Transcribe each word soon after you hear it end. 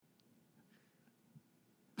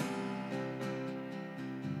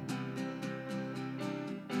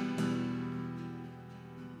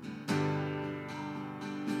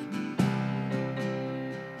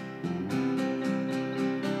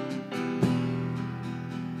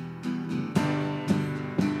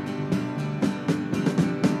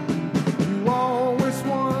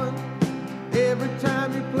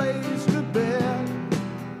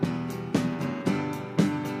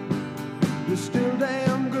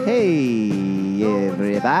Hey,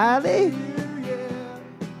 everybody.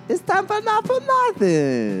 It's time for Not For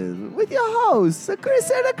Nothing with your hosts, a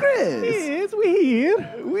Chris and a Chris. Yes, we're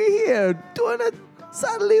here. We're here doing a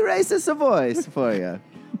subtly racist voice for you.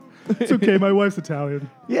 It's okay, my wife's Italian.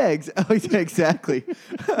 Yeah, exactly.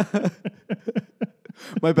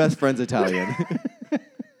 My best friend's Italian.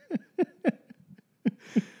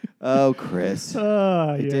 Oh, Chris.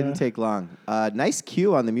 It didn't take long. Nice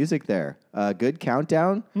cue on the music there. Good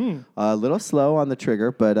countdown. A little slow on the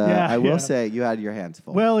trigger, but I will say you had your hands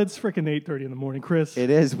full. Well, it's freaking 8:30 in the morning, Chris.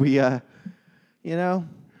 It is. We're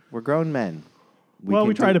grown men.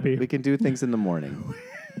 We try to be. We can do things in the morning.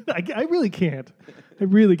 I really can't.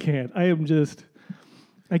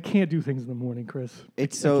 I can't do things in the morning, Chris.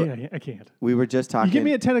 It's so. I can't. We were just talking. You get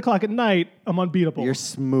me at 10 o'clock at night, I'm unbeatable. You're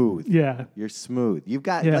smooth. Yeah. You're smooth. You've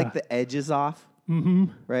got like the edges off. Mm-hmm.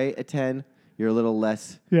 Right at 10, you're a little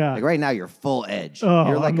less. Yeah. Like right now, you're full edge. Oh,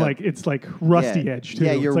 you're it's like rusty edge too.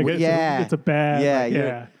 Yeah, it's a bad.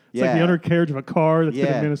 Yeah, It's like the undercarriage of a car that's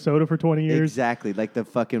been in Minnesota for 20 years. Exactly, like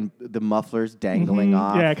the mufflers dangling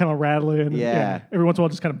off. Yeah, kind of rattling. Yeah. Every once in a while,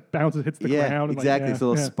 just kind of bounces, hits the ground. Exactly. This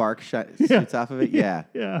little spark shoots off of it. Yeah.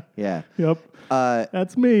 Yep.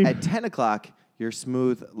 That's me. At 10 o'clock, you're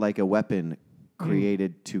smooth like a weapon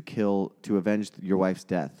created to avenge your wife's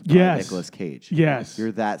death by Nicolas Cage. Yes.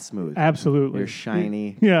 You're that smooth. Absolutely. You're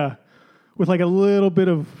shiny. Yeah. With like a little bit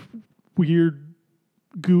of weird,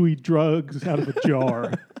 gooey drugs out of a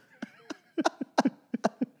jar.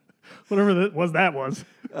 Whatever that was.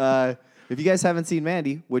 If you guys haven't seen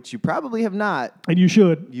Mandy, which you probably have not, and you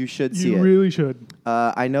should see it. You really should.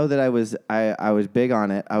 I know that I was big on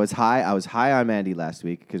it. I was high on Mandy last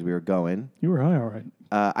week because we were going. You were high, all right.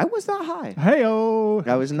 I was not high. Hey-oh.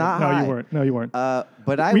 I was not high. No, you weren't.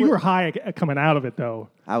 But you were high coming out of it, though.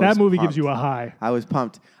 That movie gives you a high. I was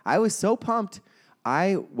pumped. I was so pumped,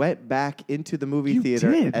 I went back into the movie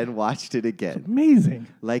theater and watched it again. It's amazing.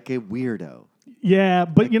 Like a weirdo. Yeah,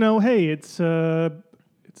 but hey, it's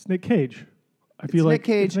Nick Cage. I feel like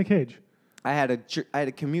it's Nick Cage. I had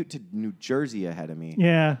a commute to New Jersey ahead of me.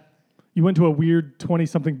 Yeah. You went to a weird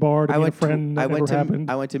 20-something bar to meet a friend. I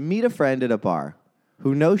went to meet a friend at a bar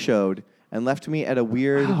who no-showed and left me at a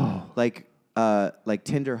weird like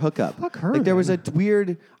Tinder hookup. Fuck her. Like there was a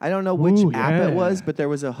weird, I don't know which app it was, but there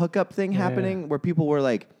was a hookup thing happening where people were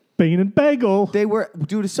like Bean and Bagel. Dude,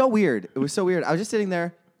 it was so weird. It was so weird. I was just sitting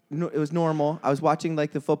there. It was normal. I was watching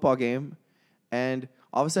like the football game, and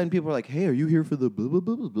all of a sudden people were like, "Hey, are you here for the blah blah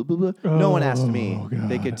blah blah blah blah?" No one asked me. God.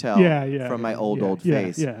 They could tell from my old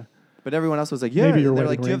face. Yeah. But everyone else was like, "Yeah." Maybe And they're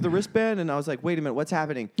like, "Do you have the wristband?" And I was like, "Wait a minute, what's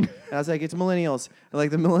happening?" And I was like, "It's millennials." And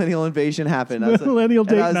like the millennial invasion happened. Millennial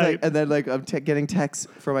date night. And then like I'm getting texts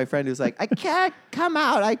from my friend who's like, "I can't come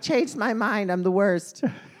out. I changed my mind. I'm the worst."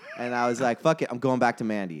 And I was like, "Fuck it, I'm going back to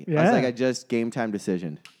Mandy." I was like, "I just game time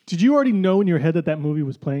decision." Did you already know in your head that movie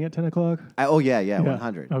was playing at 10 o'clock?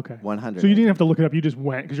 100. Okay. 100. So you didn't have to look it up. You just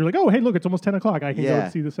went because you're like, oh, hey, look, it's almost 10 o'clock. I can go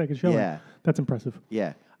see the second show. Yeah. That's impressive.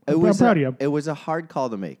 Yeah. I'm proud of you. It was a hard call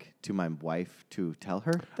to make to my wife to tell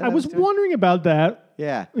her that I was wondering about that.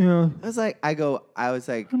 Yeah. Yeah. I was like,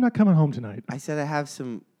 I'm not coming home tonight. I said, I have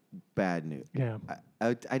some bad news. Yeah.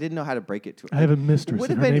 I didn't know how to break it to her. I have a mistress,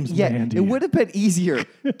 and her name's Mandy. It would have been easier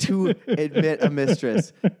to admit a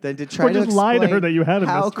mistress than to try or just to lie to her that you had a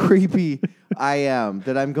how mistress. creepy I am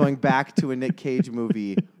that I'm going back to a Nick Cage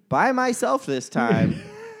movie by myself this time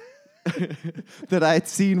that I had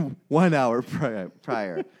seen 1 hour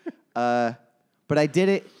prior. But I did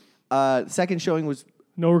it. Second showing was...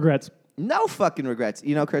 No regrets. No fucking regrets.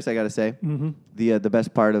 You know, Chris, I got to say, the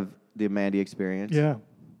best part of the Mandy experience... Yeah.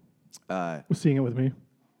 Was seeing it with me.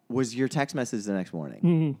 Was your text message the next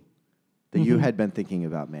morning that you had been thinking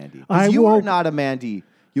about Mandy? You were not a Mandy.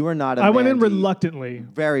 You were not a Mandy. I went in reluctantly.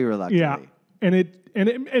 Very reluctantly. Yeah.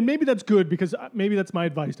 And maybe that's good because maybe that's my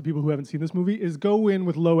advice to people who haven't seen this movie is go in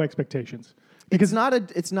with low expectations. Because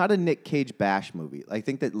it's not a Nick Cage bash movie. I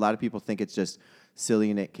think that a lot of people think it's just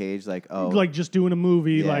silly Nick Cage, like just doing a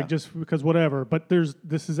movie, like just because whatever. But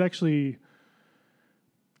this is actually,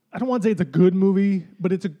 I don't want to say it's a good movie,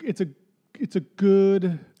 but it's a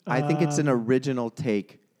good. I think it's an original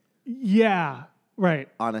take. Yeah, right.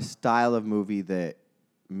 On a style of movie that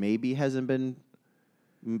maybe hasn't been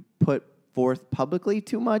put forth publicly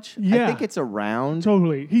too much. Yeah. I think it's around.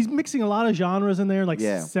 Totally. He's mixing a lot of genres in there, like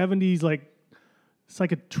 70s, like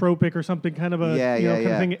psychotropic or something, kind of a kind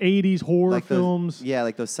of thing. 80s horror films.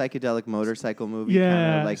 Like those psychedelic motorcycle movies.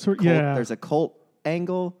 Yeah. Kind of like there's a cult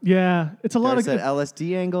angle. Yeah. It's a lot of good. There's an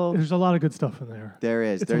LSD angle. There's a lot of good stuff in there. There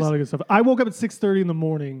is. There's a lot of good stuff. I woke up at 6:30 in the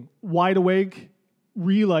morning, wide awake,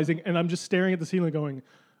 realizing, and I'm just staring at the ceiling going,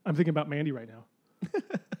 I'm thinking about Mandy right now.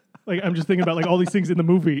 Like I'm just thinking about like all these things in the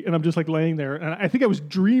movie, and I'm just like laying there, and I think I was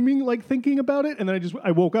dreaming, like thinking about it, and then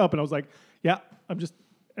I woke up and I was like, yeah,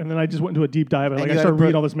 and then I just went into a deep dive and like I started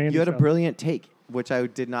reading all this Mandy You had stuff. a brilliant take, which I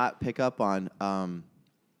did not pick up on,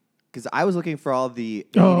 because I was looking for all the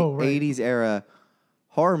 80s era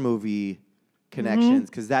horror movie connections,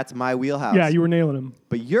 because that's my wheelhouse. Yeah, you were nailing them.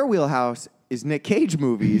 But your wheelhouse is Nick Cage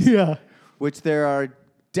movies. Yeah. Which there are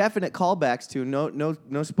definite callbacks to.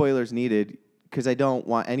 No spoilers needed, because I don't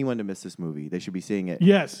want anyone to miss this movie. They should be seeing it.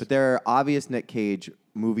 Yes. But there are obvious Nick Cage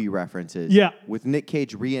movie references. Yeah. With Nick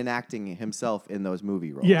Cage reenacting himself in those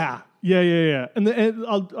movie roles. Yeah. And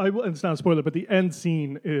it's not a spoiler, but the end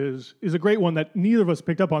scene is a great one that neither of us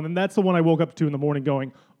picked up on, and that's the one I woke up to in the morning,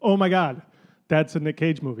 going, "Oh my God, that's a Nick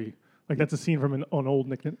Cage movie." Like that's a scene from an old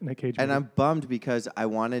Nick Cage movie. And I'm bummed because I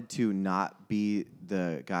wanted to not be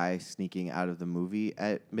the guy sneaking out of the movie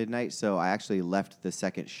at midnight, so I actually left the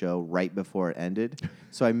second show right before it ended.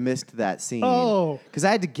 So I missed that scene. Oh. Because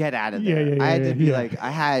I had to get out of there. Yeah, I had to be yeah. like, I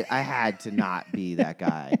had to not be that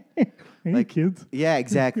guy. Hey, like kids. Yeah,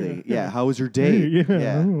 exactly. Yeah. How was your date? Yeah.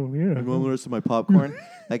 Yeah. Oh, yeah. You want the rest of my popcorn?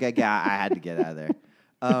 I had to get out of there.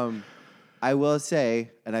 I will say,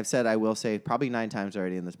 and I've said I will say probably 9 times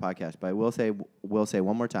already in this podcast, but I will say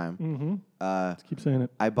one more time. Mm-hmm. Let's keep saying it.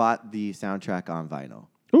 I bought the soundtrack on vinyl.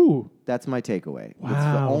 Ooh. That's my takeaway. Wow. It's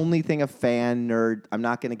the only thing a fan nerd. I'm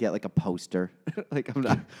not going to get like a poster. Like I'm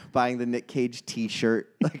not buying the Nick Cage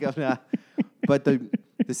T-shirt. Like I'm not. But the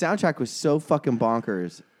soundtrack was so fucking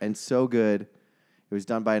bonkers and so good. It was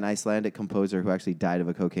done by an Icelandic composer who actually died of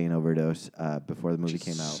a cocaine overdose before the movie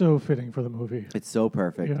came out. So fitting for the movie. It's so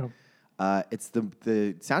perfect. Yeah. It's the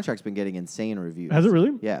soundtrack's been getting insane reviews. Has it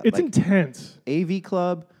really? Yeah. It's like intense. AV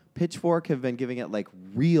Club, Pitchfork have been giving it like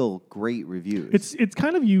real great reviews. It's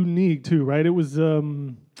kind of unique too, right? It was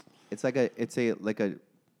It's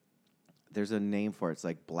there's a name for it. It's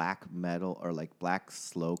like black metal or like black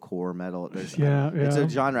slowcore metal. It's a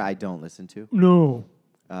genre I don't listen to. No.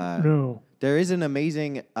 There is an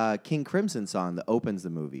amazing King Crimson song that opens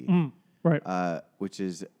the movie. Right. Which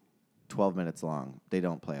is 12 minutes long. They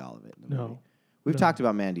don't play all of it in the movie. No. We've talked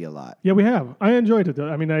about Mandy a lot. Yeah, we have. I enjoyed it though.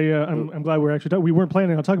 I mean, I'm glad we're actually we weren't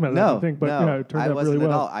planning on talking about it. I don't think, but yeah, it turned out wasn't really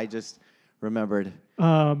well. at all. I just remembered.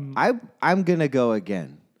 I'm gonna go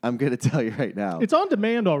again. I'm gonna tell you right now. It's on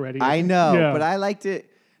demand already. I know, yeah. but I liked it.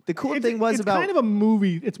 The cool thing was it's about kind of a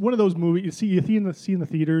movie. It's one of those movies you see in the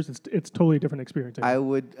theaters. It's totally a different experience. I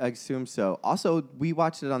would assume so. Also, we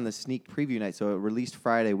watched it on the sneak preview night, so it released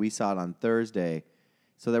Friday. We saw it on Thursday,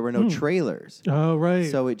 so there were no trailers. Oh right.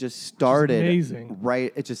 So it just started. Amazing.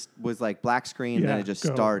 Right. It just was like black screen, and then it just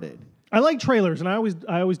started. I like trailers, and I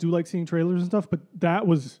always do like seeing trailers and stuff. But that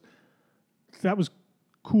was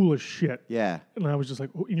cool as shit. Yeah. And I was just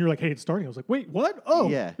like, and you're like, hey, it's starting. I was like, wait, what? Oh,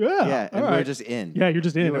 yeah. yeah. And we're just in. Yeah, you're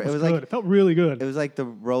just in. It was good. Like, it felt really good. It was like the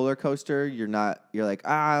roller coaster. You're like,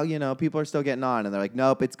 people are still getting on, and they're like,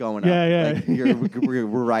 nope, it's going up. Yeah. Like, we're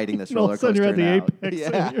riding this and all roller of a sudden coaster you're at now. the apex.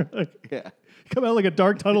 Yeah. And you're like, Yeah. You come out like a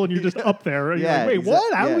dark tunnel, and you're just up there. And you're like, wait,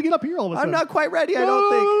 what? How did we get up here all of a sudden? I'm not quite ready. I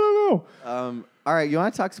don't think. No. All right, you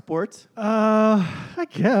want to talk sports? I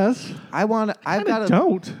guess.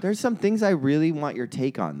 There's some things I really want your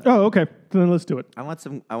take on. Oh, okay. Then let's do it. I want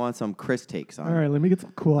some Chris takes on. All right, let me get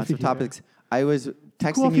some coffee. Some topics. I was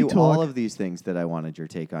texting you all of these things that I wanted your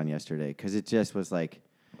take on yesterday because it just was like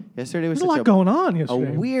yesterday was There's such a lot going on a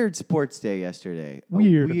yesterday. weird sports day yesterday.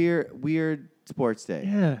 Weird sports day.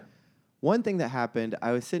 Yeah. One thing that happened,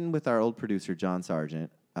 I was sitting with our old producer John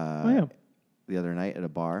Sargent the other night at a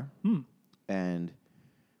bar, and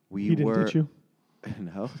he didn't teach you?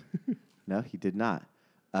 No, he did not.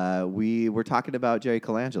 We were talking about Jerry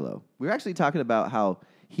Colangelo. We were actually talking about how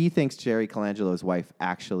he thinks Jerry Colangelo's wife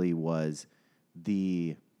actually was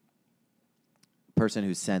the person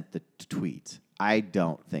who sent the tweets. I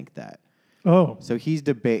don't think that. Oh. So I think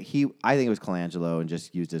it was Colangelo and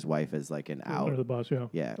just used his wife as like an out. Under the bus, yeah.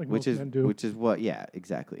 Yeah, like which is what, yeah,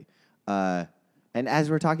 exactly. And as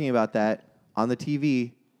we're talking about that, on the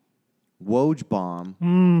TV, Woj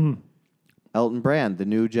bomb, Elton Brand, the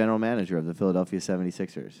new general manager of the Philadelphia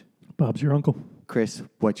 76ers. Bob's your uncle. Chris,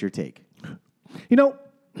 what's your take? You know,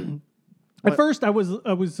 at first I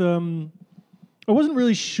wasn't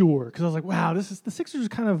really sure because I was like, wow, the Sixers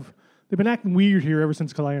kind of, they've been acting weird here ever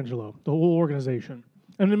since Colangelo, the whole organization.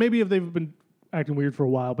 And then maybe if they've been acting weird for a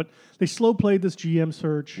while, but they slow played this GM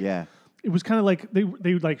search. Yeah. It was kind of like they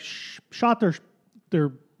like shot their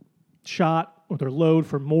shot or their load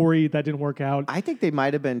for Morey. That didn't work out. I think they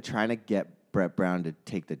might have been trying to get Brett Brown to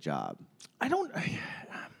take the job.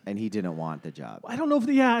 And he didn't want the job. I don't know if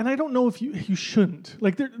and I don't know if you shouldn't.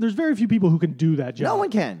 Like there's very few people who can do that job. No one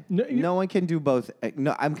can. No, No one can do both.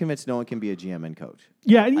 No, I'm convinced no one can be a GM and coach.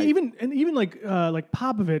 Yeah, and even like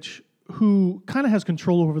Popovich, who kind of has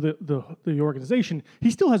control over the organization, he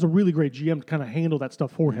still has a really great GM to kind of handle that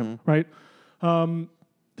stuff for him, right? I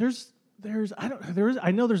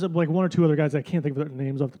know there's like one or two other guys I can't think of their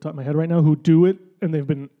names off the top of my head right now who do it, and they've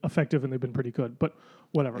been effective and they've been pretty good. But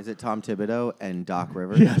whatever. Is it Tom Thibodeau and Doc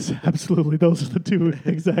Rivers? Yes, absolutely. Those are the two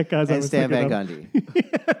exact guys. I And was Stan Van thinking Gundy.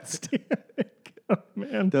 Yeah, Stan Van Gundy,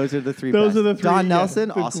 man. Those are the three. Those best. are the three. Don yeah, Nelson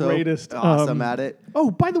the also greatest. awesome at it.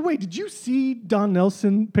 Oh, by the way, did you see Don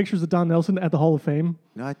Nelson pictures of Don Nelson at the Hall of Fame?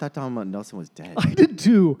 No, I thought Don Nelson was dead. I did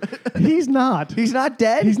too. He's not. He's not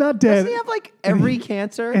dead. He's not dead. Doesn't he have like every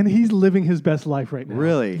cancer? And he's living his best life right now.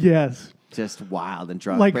 Really? Yes. Just wild and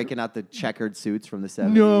drunk, Like- breaking out the checkered suits from the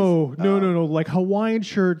 70s. No. Like Hawaiian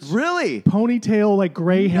shirts, Really? ponytail, like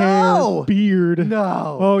gray No. hair, beard.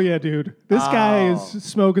 No. Oh yeah, dude. This guy Oh. is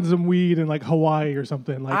smoking some weed in like Hawaii or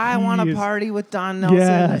something. Like I he want to is- party with Don Nelson.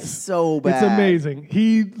 Yes. So bad. It's amazing.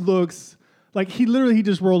 He looks like he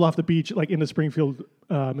just rolled off the beach like into Springfield,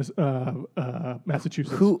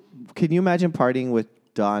 Massachusetts. Who can you imagine partying with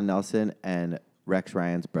Don Nelson and Rex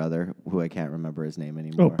Ryan's brother, who I can't remember his name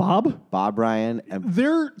anymore? Oh, Bob? Bob Ryan. And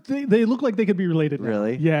They look like they could be related now.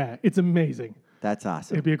 Really? Yeah, it's amazing. that's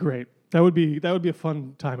awesome. It'd be great. That would be a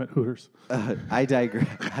fun time at Hooters. I digress.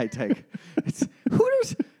 It's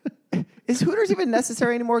Hooters. Is Hooters even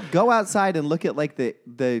necessary anymore? Go outside and look at like the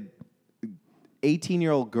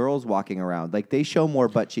 18-year-old girls walking around. Like they show more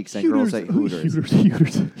butt cheeks than girls at Hooters.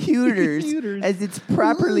 Hooters. Hooters, as it's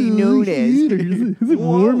properly known as. Hooters. Is it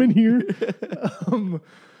warm in here? Whoa.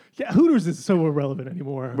 Yeah, Hooters is so irrelevant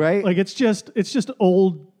anymore. Right? Like it's just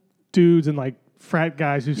old dudes and like frat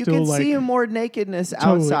guys who You still can like see more nakedness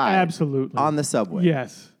totally, outside. absolutely On the subway.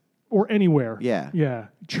 Yes. Or anywhere. Yeah. Yeah.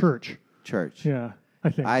 Church. Church. Yeah. I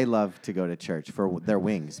think. I love to go to church for their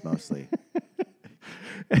wings mostly.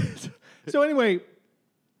 So anyway,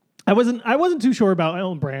 I wasn't too sure about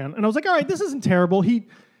Elton Brand, and I was like, all right, this isn't terrible.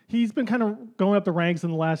 He's been kind of going up the ranks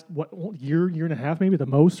in the last year and a half, maybe the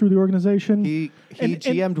most through the organization. He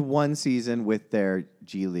GM'd one season with their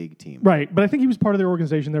G League team. Right, but I think he was part of their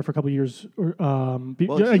organization there for a couple of years, or,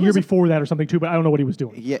 a year before that or something too. But I don't know what he was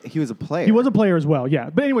doing. Yeah, he was a player. He was a player as well,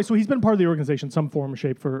 yeah. But anyway, so he's been part of the organization, some form or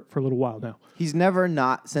shape, for a little while now. He's never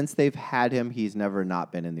not since they've had him. He's never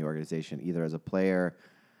not been in the organization either as a player,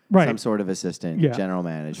 Right. some sort of assistant, Yeah. general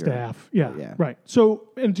manager, Staff, yeah, Yeah. right. So,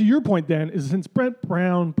 and to your point, then, is since Brett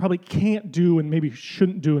Brown probably can't do and maybe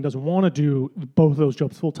shouldn't do and doesn't want to do both of those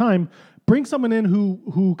jobs full time, bring someone in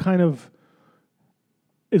who kind of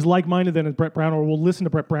is like-minded then as Brett Brown, or will listen to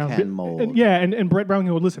Brett Brown. Can mold. And Brett Brown can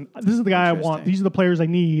go, listen, this is the guy I want. Interesting. These are the players I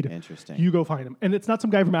need. Interesting. You go find them. And it's not some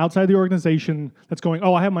guy from outside the organization that's going,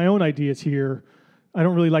 oh, I have my own ideas here. I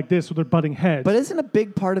don't really like this, so they're butting heads. But isn't a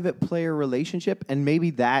big part of it player relationship? And maybe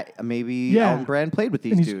Yeah. Elton Brand played with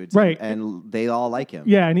these And dudes, right. And they all like him.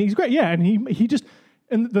 Yeah, and he's great. Yeah, and he just,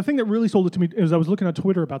 and the thing that really sold it to me is I was looking on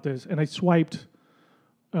Twitter about this, and I swiped.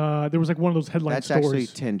 There was like one of those headline That's stories. actually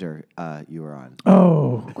Tinder you were on.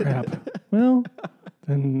 Oh crap! Well,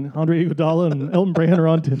 then Andre Iguodala and Elton Brand are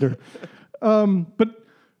on Tinder. But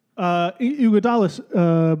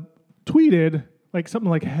Iguodala tweeted like something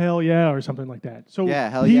like "Hell yeah" or something like that. So Yeah,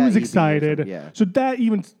 hell he yeah, was EB or excited. something, yeah. So that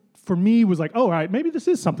even for me was like, oh, all right, maybe this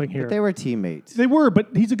is something here. They were teammates. They were, but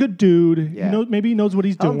he's a good dude. Yeah. Maybe he knows what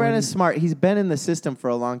he's doing. Elton Brand is smart. He's been in the system for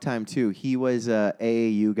a long time too. He was a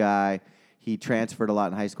AAU guy. He transferred a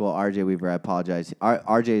lot in high school. RJ Weaver, I apologize.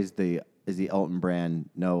 RJ is the Elton Brand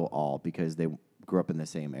know-all because they grew up in the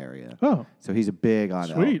same area. Oh. So he's a big on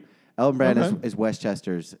Sweet. Elton Brand Okay. is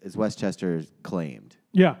Westchester's claimed.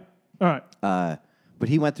 Yeah. All right. But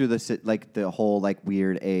he went through the whole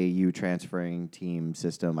weird AAU transferring team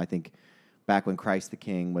system. I think back when Christ the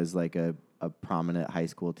King was like a prominent high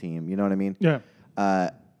school team. You know what I mean? Yeah.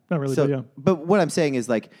 Not really, So, but yeah. but what I'm saying is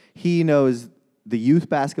he knows the youth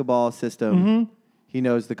basketball system. He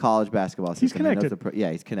knows the college basketball system. He's connected. He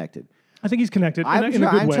knows he's connected. I think he's connected I'm in a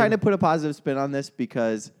good way. trying to put a positive spin on this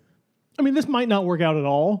because I mean, this might not work out at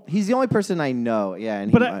all. he's the only person I know. Yeah,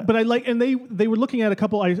 and But I like, and they were looking at a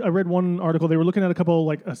couple. I read one article. They were looking at a couple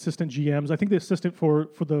like assistant GMs. I think the assistant for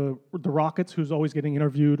the Rockets, who's always getting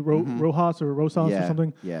interviewed, Rosas or Yeah,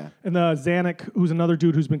 something. yeah. And Zanuck, who's another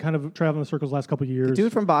dude who's been kind of traveling the circles the last couple of years.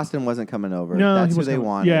 dude from Boston wasn't coming over. No, That's he who was they kinda-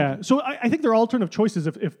 wanted. Yeah, so I think there are alternative choices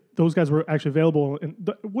if those guys were actually available, and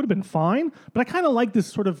it would have been fine. But I kind of like this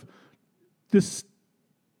sort of this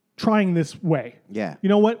trying this way. Yeah. You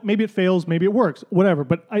know what? Maybe it fails, maybe it works, whatever.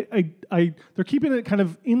 But they're keeping it kind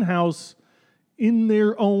of in house in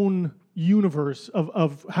their own universe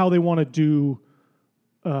of how they want to do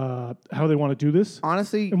this.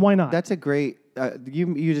 Honestly, And why not? That's a great.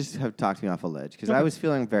 You just have talked me off a ledge because I was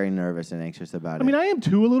feeling very nervous and anxious about it. I mean, I am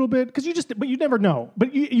too a little bit because but you never know.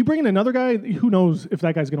 But you bring in another guy, who knows if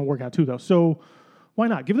that guy's going to work out too, though. So why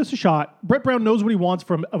not give this a shot? Brett Brown knows what he wants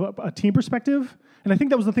from a team perspective, and I think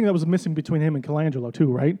that was the thing that was missing between him and Colangelo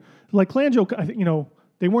too, right? Like Colangelo, I think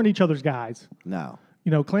they weren't each other's guys. No.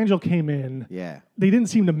 Colangelo came in. Yeah. They didn't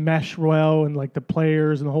seem to mesh well, and like the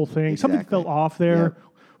players and the whole thing. Exactly. Something fell off there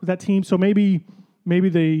with that team. So maybe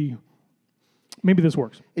this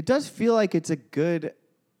works. It does feel like it's a good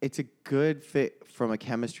fit from a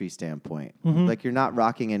chemistry standpoint. Like you're not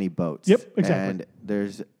rocking any boats. Yep, exactly.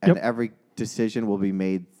 And every decision will be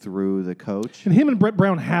made through the coach. And him and Brett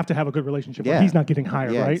Brown have to have a good relationship. Yeah. Or he's not getting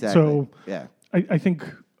hired, Yeah, right? exactly. So yeah. I think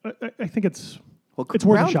it's Well, it's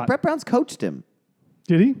worth a shot. Brett Brown's coached him.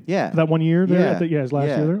 Did he? Yeah. For that 1 year there? Yeah. His last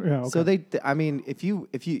year there? Yeah, okay. So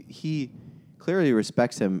he clearly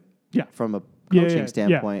respects him Yeah. from a Yeah, coaching yeah,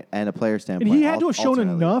 standpoint and a player and standpoint. he had to have shown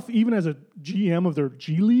ultimately. enough, even as a GM of their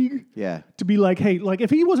G League, Yeah. to be like, hey, like if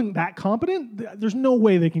he wasn't that competent, there's no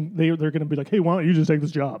way they're going to be like, hey, why don't you just take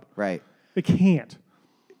this job? Right. They can't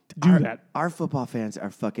do that. Our football fans are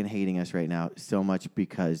fucking hating us right now so much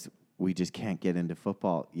because we just can't get into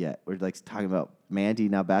football yet. We're like talking about Mandy,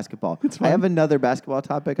 now basketball. I have another basketball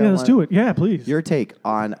topic. Yeah, let's do it. Yeah, please. Your take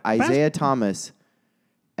on Isaiah Thomas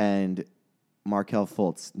and Markelle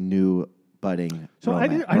Fultz' new budding so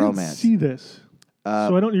romance. I didn't see this.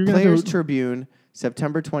 So I don't. You're gonna Players have to, Tribune,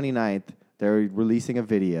 September 29th, they're releasing a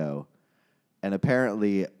video. And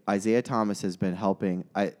apparently, Isaiah Thomas has been helping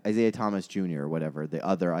Isaiah Thomas Jr. or whatever, the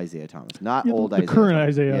other Isaiah Thomas, not old the Isaiah. current Thomas.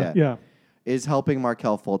 Isaiah. Yeah. Is helping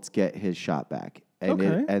Markelle Fultz get his shot back, and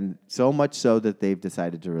Okay. and so much so that they've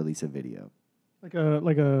decided to release a video. Like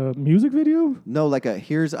a music video. No, like a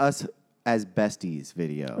here's us as besties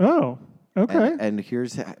video. Oh, okay. And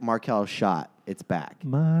here's Markelle's shot. It's back.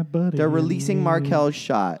 My buddy. They're releasing Markelle's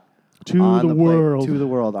shot to on the world. to the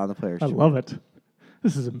world on the Players. I Tribune. love it.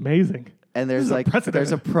 This is amazing. And This is there's a precedent.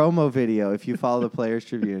 there's a promo video if you follow the Players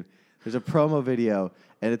Tribune. There's a promo video,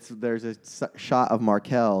 and there's a shot of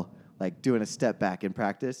Markelle like doing a step back in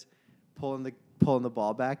practice, pulling the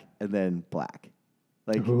ball back, and then black.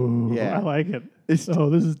 Like Ooh, yeah, I like it. It's-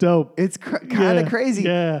 This is dope. it's kind of crazy.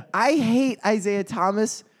 Yeah. I hate Isaiah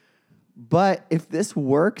Thomas, but if this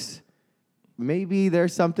works, maybe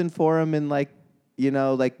there's something for him in like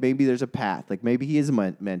maybe there's a path. Like maybe he is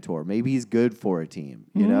a mentor. Maybe he's good for a team.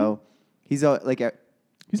 You know, he's He's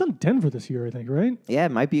on Denver this year, I think, right? yeah,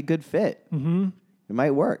 it might be a good fit. Mm-hmm. It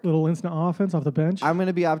might work. Little instant offense off the bench. I'm going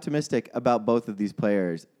to be optimistic about both of these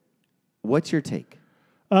players. What's your take?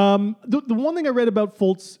 The one thing I read about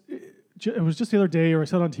Fultz, it was just the other day, or I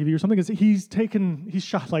saw it on TV or something, is he's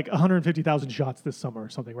shot like 150,000 shots this summer or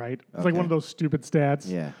something, right? It's like one of those stupid stats.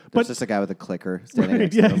 Yeah, But there's just a guy with a clicker standing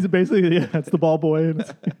next yeah, to he's him. basically, it's the ball boy. And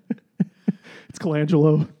it's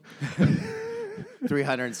Colangelo.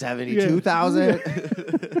 372,000.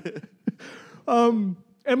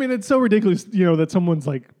 I mean, it's so ridiculous, that someone's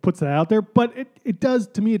like puts that out there. But it does,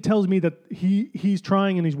 to me, it tells me that he's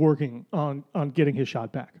trying and he's working on getting his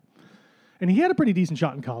shot back. And he had a pretty decent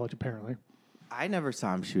shot in college, apparently. I never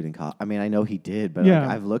saw him shooting. I mean, I know he did, but Yeah.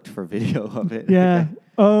 I've looked for video of it. Yeah.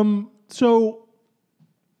 So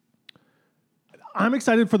I'm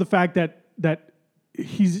excited for the fact that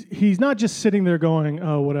he's not just sitting there going,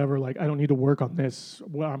 oh, whatever, like I don't need to work on this.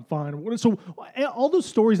 Well, I'm fine. So all those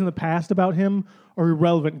stories in the past about him are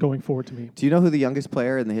irrelevant going forward to me. Do you know who the youngest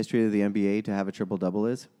player in the history of the NBA to have a triple-double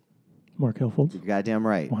is? Markelle Fultz. You're goddamn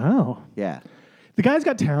right. Wow. Yeah. The guy's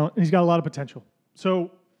got talent and he's got a lot of potential.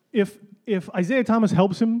 So if Isaiah Thomas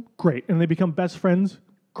helps him, great, and they become best friends,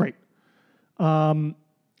 great. I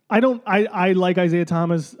like Isaiah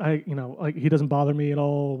Thomas. He doesn't bother me at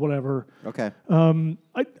all. Whatever. Okay.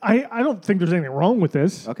 I don't think there's anything wrong with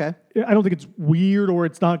this. Okay. I don't think it's weird or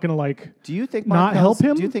it's not going to Do you think not help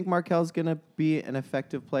him? Do you think Markelle's going to be an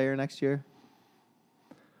effective player next year?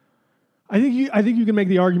 I think you can make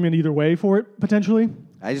the argument either way for it potentially.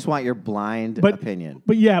 I just want your blind opinion.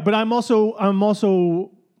 But I'm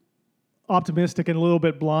also optimistic and a little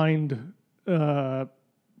bit blind,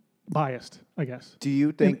 biased, I guess. Do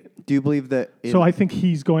you believe that So I think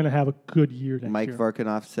he's going to have a good year next Mike year.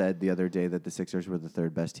 Varkanoff said the other day that the Sixers were the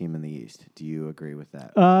third best team in the East? Do you agree with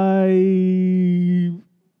that?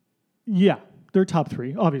 Yeah, they're top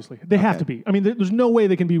three. Obviously, they have to be. I mean, there's no way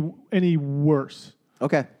they can be any worse,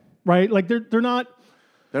 Okay. right? Like they're not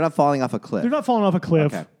falling off a cliff. they're not falling off a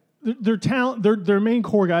cliff. Okay. Their talent, their main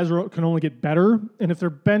core guys can only get better, and if their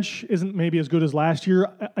bench isn't maybe as good as last year,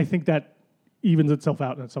 I think that evens itself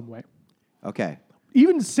out in some way. Okay.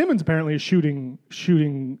 Even Simmons apparently is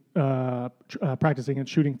practicing and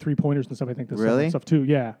shooting 3-pointers and stuff. I think this summer Really? and stuff too.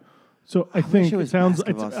 Yeah. So I wish think it it was sounds.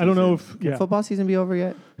 basketball I don't know season. if Can yeah. football season be over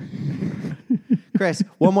yet? Chris,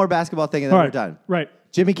 one more basketball thing and then All we're right. done. Right.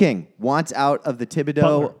 Jimmy King wants out of the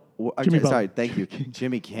Thibodeau. Butler. Jimmy Sorry, Butler. thank you.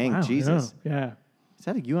 Jimmy King. Wow, Jesus. Yeah. Is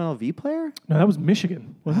that a UNLV player? No, that was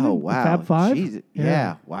Michigan. Wasn't Oh, it? The wow. Fab Five. Jesus.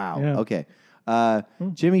 Yeah. Wow. Yeah. Okay.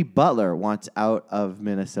 Jimmy Butler wants out of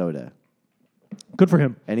Minnesota. Good for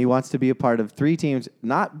him. And he wants to be a part of 3 teams,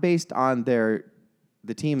 not based on the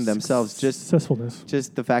team themselves, Successfulness.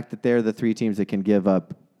 just the fact that they're the 3 teams that can give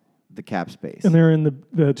up the cap space. And they're in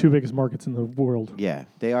the 2 biggest markets in the world. Yeah,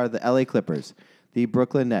 they are the LA Clippers, the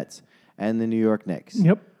Brooklyn Nets, and the New York Knicks.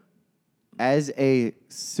 Yep. As a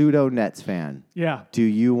pseudo Nets fan, Yeah. do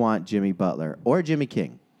you want Jimmy Butler or Jimmy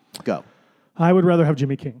King? Go. I would rather have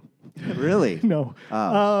Jimmy King. Really? No.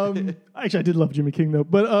 Oh. Actually, I did love Jimmy King though,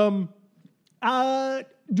 but I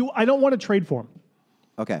don't want to trade for him.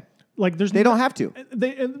 Okay. Like there's They don't have to.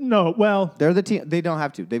 No. Well, They're the team. They don't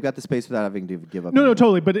have to. They've got the space without having to give up. no,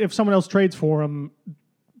 totally. But if someone else trades for him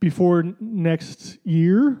before next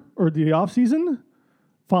year or the offseason,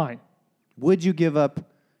 fine. Would you give up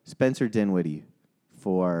Spencer Dinwiddie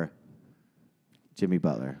for Jimmy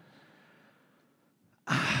Butler?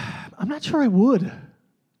 I'm not sure I would.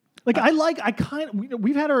 Like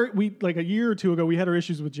we've had like a year or two ago we had our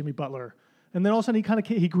issues with Jimmy Butler, and then all of a sudden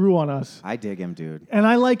he grew on us, I dig him, dude. and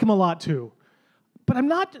I like him a lot too. But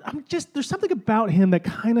there's something about him that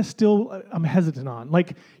kind of still I'm hesitant on.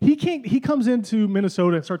 Like he comes into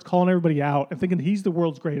Minnesota and starts calling everybody out and thinking he's the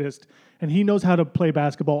world's greatest and he knows how to play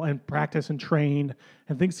basketball and practice and train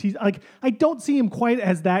and thinks he's like, I don't see him quite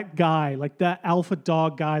as that guy, like that alpha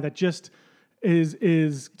dog guy that just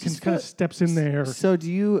kind of steps in there. So do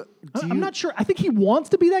you? I'm not sure. I think he wants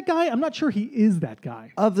to be that guy. I'm not sure he is that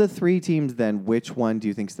guy. Of the 3 teams, then which one do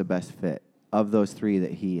you think is the best fit of those 3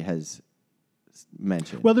 that he has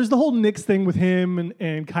mentioned? Well, there's the whole Knicks thing with him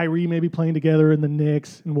and Kyrie maybe playing together in the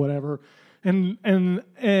Knicks and whatever. And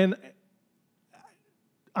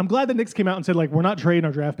I'm glad the Knicks came out and said, like, we're not trading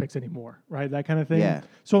our draft picks anymore, right? That kind of thing. Yeah.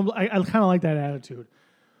 So I kind of like that attitude.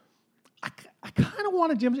 I kind of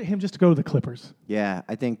wanted him just to go to the Clippers. Yeah,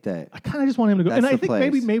 I think that I kind of just want him to go. That's And I the think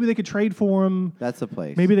place. maybe they could trade for him. that's the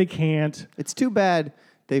place. Maybe they can't. It's too bad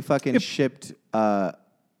they fucking shipped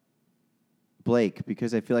Blake,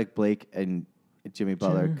 because I feel like Blake and Jimmy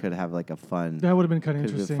Butler could have like a fun. That would have been kind of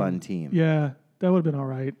Could have been a interesting. fun team. Yeah, that would have been all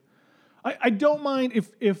right. I don't mind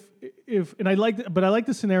if and I like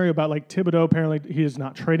the scenario about like Thibodeau. Apparently, he is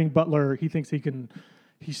not trading Butler. He thinks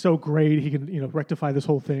he's so great. He can rectify this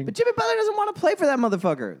whole thing. But Jimmy Butler doesn't want to play for that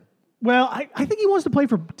motherfucker. Well, I think he wants to play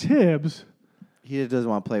for Tibbs. He just doesn't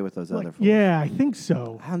want to play with those other folks. Yeah, I think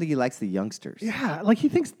so. I don't think he likes the youngsters. Yeah, like he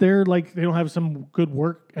thinks they're like they don't have some good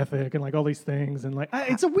work ethic and like all these things and like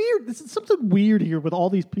this is something weird here with all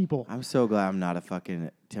these people. I'm so glad I'm not a fucking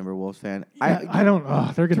Timberwolves fan. I don't.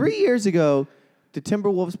 They're gonna 3 years ago, the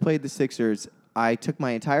Timberwolves played the Sixers. I took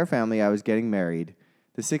my entire family. I was getting married.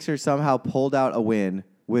 The Sixers somehow pulled out a win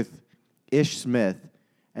with Ish Smith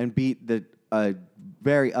and beat the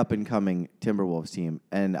very up-and-coming Timberwolves team.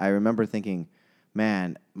 And I remember thinking,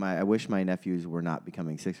 man, I wish my nephews were not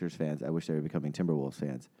becoming Sixers fans. I wish they were becoming Timberwolves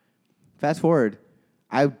fans. Fast forward,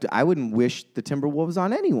 I wouldn't wish the Timberwolves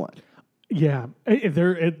on anyone. Yeah,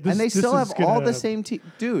 And they still have all the same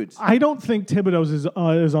dudes. I don't think Thibodeau's is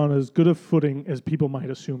on as good a footing as people might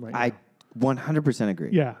assume right now. I 100% agree.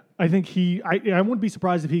 Yeah, I think I wouldn't be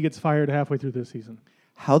surprised if he gets fired halfway through this season.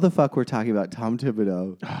 How the fuck we're talking about Tom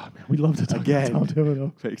Thibodeau? Oh, man, we love to talk Again. about Tom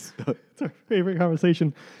Thibodeau. It's our favorite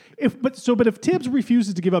conversation. But if Tibbs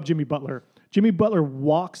refuses to give up Jimmy Butler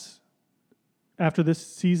walks after this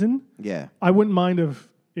season, Yeah, I wouldn't mind if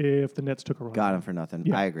the Nets took a run. got him for nothing.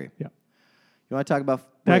 Yeah. I agree. Yeah. You want to talk about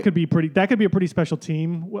That could be a pretty special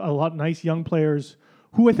team. A lot of nice young players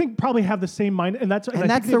who I think probably have the same mind, and that's and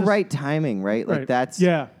that's the right timing, right? Like that's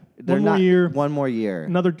yeah. They're One more not year, one more year.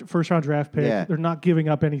 another first-round draft pick. Yeah. They're not giving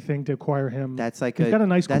up anything to acquire him. That's like He's got a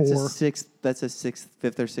nice that's core. That's a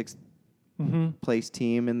fifth or sixth place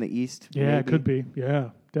team in the East. Yeah, it maybe. could be. Yeah,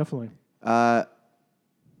 definitely.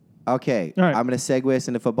 Okay, All right. I'm going to segue us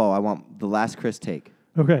into football. I want the last Chris take.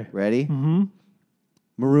 Okay. Ready? Mm-hmm.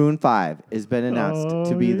 Maroon 5 has been announced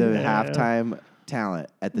to be the yeah. halftime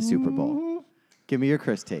talent at the Super Bowl. Give me your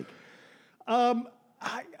Chris take. I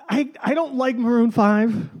don't like Maroon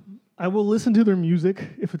 5. I will listen to their music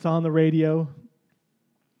if it's on the radio.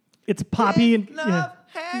 It's poppy and yeah.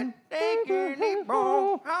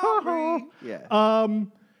 Yeah.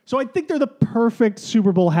 So I think they're the perfect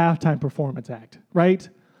Super Bowl halftime performance act, right?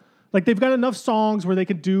 Like they've got enough songs where they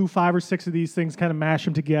can do 5 or 6 of these things, kind of mash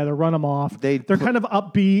them together, run them off. They're kind of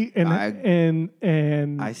upbeat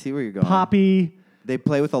and I see where you're going. Poppy. They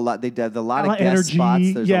play with a lot. They have a lot of guest energy.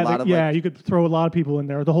 spots. There's a lot of you could throw a lot of people in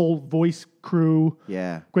there. The whole voice crew.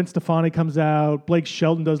 Yeah. Gwen Stefani comes out. Blake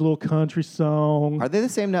Shelton does a little country song. Are they the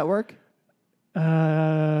same network?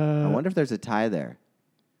 I wonder if there's a tie there.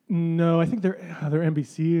 No, I think they're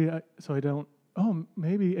NBC. So I don't. Oh,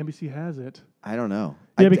 maybe NBC has it. I don't know.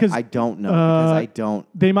 Yeah, because I don't know because I don't.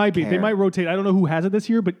 They might be. care. They might rotate. I don't know who has it this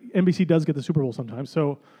year, but NBC does get the Super Bowl sometimes.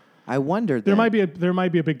 So I wondered. there might be a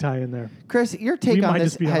big tie in there. Chris, your take We on might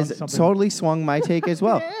this just be has onto something. totally swung my take as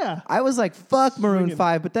well. Yeah. I was like, "Fuck Maroon Swinging.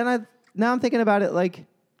 5," but then now I'm thinking about it like,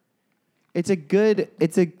 it's a good.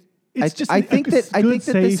 It's just I think that the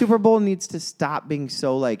safe- Super Bowl needs to stop being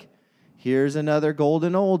so like, here's another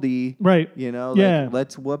golden oldie, Right. You know, Yeah. like,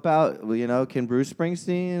 let's whip out. You know, can Bruce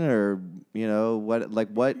Springsteen or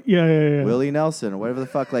what? Yeah. Willie Nelson or whatever the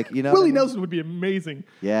fuck, like you know. Willie Nelson would be amazing.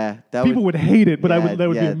 Yeah, that People would hate it, but that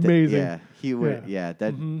would be yeah, amazing. Yeah, he would. Yeah.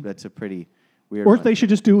 Yeah, that's a pretty weird. Or if one. they should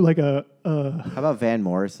just do like a How about Van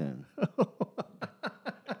Morrison?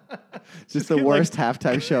 Just the get, worst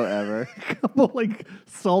halftime show ever. couple like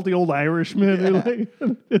salty old Irishmen. Who, like,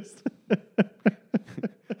 just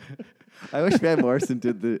I wish Van Morrison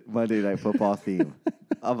did the Monday Night Football theme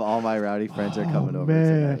of All My Rowdy Friends Are Coming Over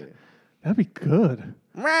man. Tonight. That'd be good.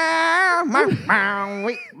 Be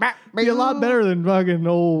a lot better than fucking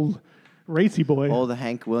old racy boy. Oh, the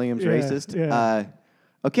Hank Williams Yeah, racist. yeah.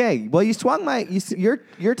 Okay, well, you swung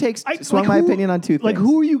your takes swung Like my who- opinion on two things. Like,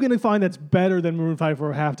 who are you going to find that's better than Maroon 5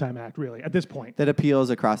 for a halftime act, really, at this point? that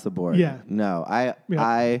appeals across the board. Yeah. No,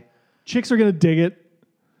 Yeah. Chicks are going to dig it.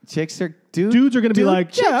 chicks are dudes Dudes are going to be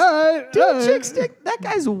like, chicks, yeah, chicks dig. That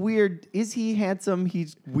guy's weird. Is he handsome?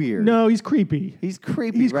 He's weird. No, he's creepy. He's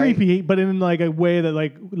creepy. He's right? creepy, but in like a way that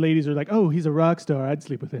like ladies are like, oh, he's a rock star. I'd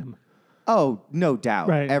sleep with him. Oh, no doubt.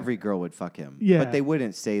 Right. Every girl would fuck him. Yeah. But they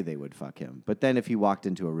wouldn't say they would fuck him. But then if he walked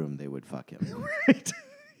into a room, they would fuck him. Right?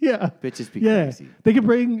 Yeah. Bitches be Yeah. crazy. They could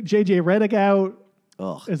bring JJ Redick out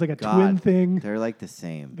Ugh. as like a God. twin thing. They're like the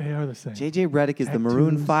same. They are the same. JJ Redick is the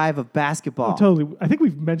Maroon Tattoos. 5 of basketball. Oh, totally. I think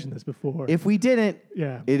we've mentioned this before. If we didn't,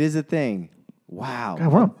 yeah. it is a thing. Wow.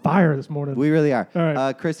 God, we're on fire this morning. We really are. All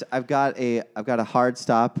right. Chris, I've got a hard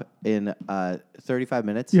stop in 35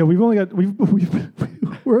 minutes. Yeah, we're only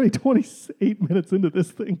 28 minutes into this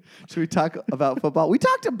thing. Should we talk about football? We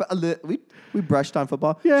talked about we brushed on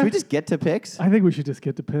football. Yeah. Should we just get to picks? I think we should just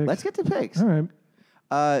get to picks. Let's get to picks. All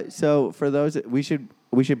right. So for those, we should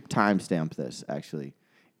timestamp this actually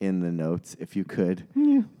in the notes if you could.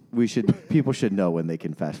 Yeah. People should know when they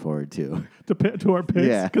can fast forward to. To our picks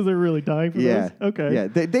Yeah. because they're really dying for Yeah. this. Okay. Yeah.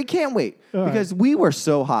 They can't wait All because we were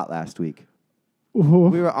so hot last week. Ooh.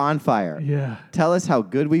 We were on fire. Yeah. Tell us how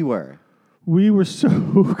good we were. We were so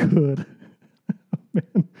good.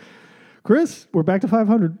 Man. Chris, we're back to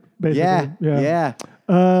 500 basically. Yeah.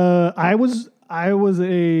 I was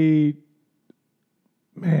a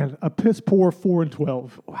piss poor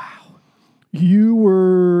 4-12. Wow. You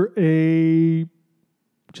were a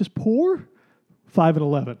just poor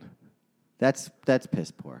 5-11. That's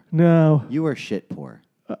piss poor. No. You were shit poor.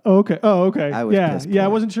 Okay. Oh, okay. I was piss Yeah. I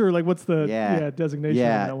poor. wasn't sure. Like, what's the Yeah. designation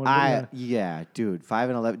Yeah. on that one? but Yeah, dude.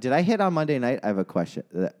 5-11. Did I hit on Monday night? I have a question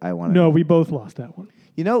that I want to. No, we both lost that one.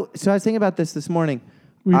 You know, so I was thinking about this morning.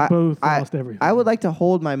 We both lost everything. I would like to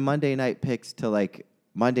hold my Monday night picks to like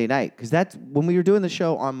Monday night because that's when we were doing the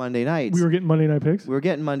show on Monday nights. We were getting Monday night picks. we were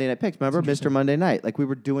getting Monday night picks. Remember, Mr. Monday Night? Like we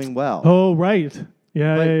were doing well. Oh, right.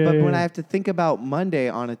 Yeah. but yeah, when I have to think about Monday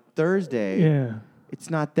on a Thursday, yeah. it's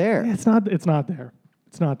not there. It's not there.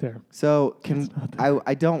 It's not there. So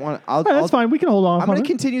I don't want. I'll. All right, that's fine. We can hold on. I'm going to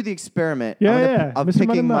continue the experiment. Yeah. Of Mr. Monday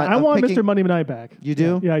picking Night. I of want picking- Mr. Monday Night back. You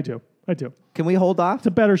do? Yeah, I do. Can we hold off? It's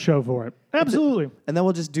a better show for it. Absolutely. And then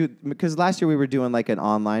we'll just do because last year we were doing like an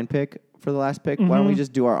online pick for the last pick. Why don't we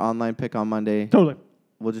just do our online pick on Monday? Totally.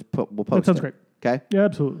 We'll post. That sounds it. great. Okay. Yeah,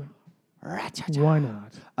 absolutely. Why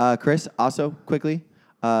not? Chris, also quickly,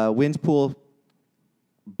 wins pool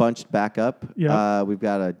bunched back up. Yeah. We've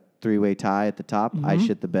got a 3-way tie at the top. I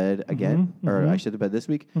shit the bed again, or I shit the bed this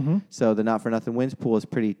week. So the not for nothing wins pool is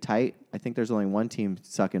pretty tight. I think there's only one team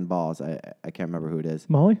sucking balls. I can't remember who it is.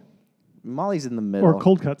 Molly? Molly's in the middle. Or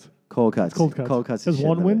Cold Cuts? Cold cuts. Cold Cuts. Cold cuts. Has is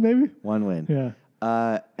one shitting win, the bed. maybe? One win.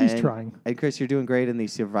 Yeah. He's trying. And Chris, you're doing great in the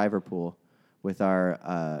Survivor pool with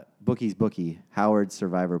our Bookies Bookie Howard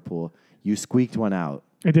Survivor pool. You squeaked one out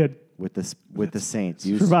I did. with the Saints.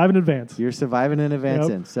 You Survive in advance. You're surviving and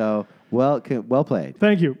advancing. So well played.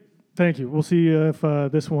 Thank you. We'll see if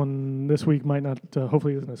this week might not,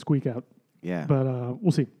 hopefully isn't a squeak out. Yeah. But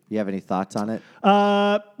we'll see. You have any thoughts on it?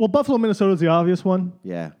 Well, Buffalo, Minnesota is the obvious one.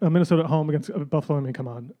 Yeah. Minnesota at home against Buffalo. I mean, come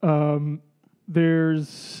on.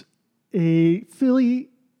 There's a Philly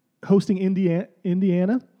hosting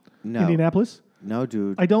Indianapolis. No,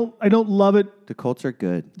 dude. I don't love it. The Colts are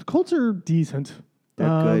good. The Colts are decent.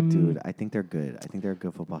 They're good, dude. I think they're good. I think they're a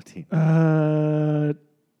good football team.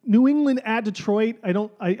 New England at Detroit. I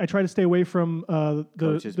try to stay away from the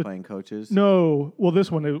Coaches playing coaches. No, well,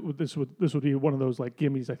 this would be one of those like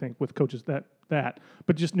gimmies. I think with coaches that.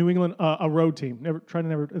 But just New England, a road team.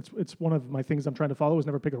 It's one of my things I'm trying to follow is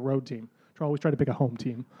never pick a road team. Always try to pick a home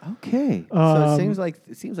team. Okay, so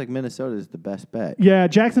it seems like Minnesota is the best bet. Yeah,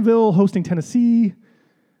 Jacksonville hosting Tennessee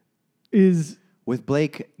is with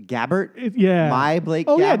Blake Gabbert. My Blake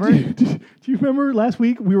Gabbert. Yeah, do you remember last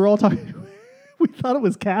week we were all talking? We thought it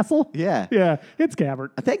was Castle. Yeah, it's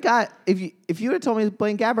Gabbert. Thank God. If you would have told me it was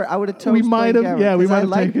Blaine Gabbert, I would have told. We might have. Yeah, we might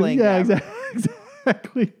have taken. Blaine Gabbert.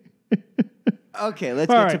 Exactly. Okay,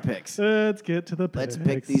 let's get to picks. Let's get to the picks. Let's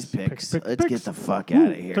pick these picks. Let's get the fuck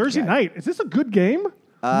out of here. Thursday night. Is this a good game?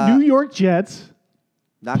 New York Jets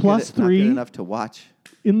 +3. Not good enough to watch.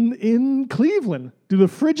 In Cleveland. Do the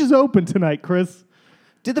fridges open tonight, Chris?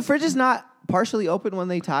 Did the fridges not partially open when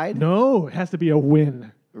they tied? No, it has to be a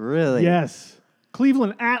win. Really? Yes.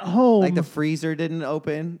 Cleveland at home. Like the freezer didn't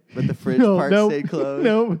open, but the fridge part stayed closed?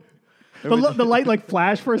 No. The light like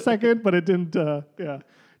flashed for a second, but it didn't.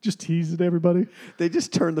 Just teased everybody. They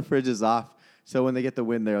just turned the fridges off, so when they get the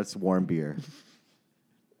win there, it's warm beer.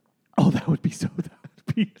 Oh, that would be such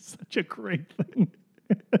a great thing.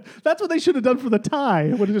 That's what they should have done for the tie.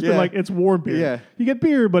 It would have just been like, it's warm beer. Yeah. You get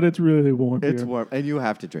beer, but it's really warm beer. It's warm, and you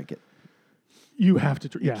have to drink it. You have to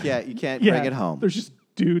drink. Yeah, you can't bring it home. There's just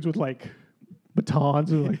dudes with like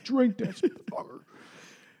batons and like drink that fucker.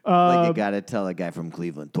 Like you got to tell a guy from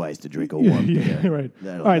Cleveland twice to drink a warm beer. Yeah, right.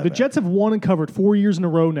 All right, the Jets have won and covered 4 years in a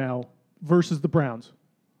row now versus the Browns.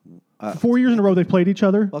 4 years in a row they've played each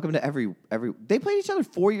other. Welcome to every. They played each other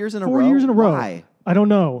 4 years in a row. 4 years in a row. Why? I don't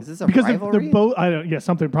know. Is this a because rivalry? they're both.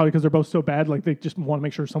 Something probably because they're both so bad. Like they just want to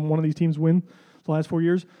make sure one of these teams win the last 4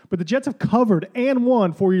 years. But the Jets have covered and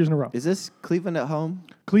won 4 years in a row. Is this Cleveland at home?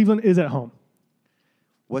 Cleveland is at home.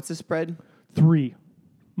 What's the spread? 3.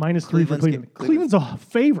 -3 for Cleveland. Cleveland's a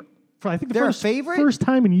favorite. I think they're a favorite? First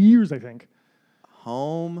time in years, I think.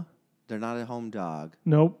 Home. They're not a home dog.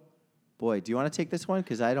 Nope. Boy, do you want to take this one?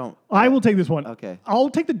 Because I don't. I will take this one. Okay. I'll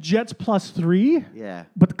take the Jets +3. Yeah.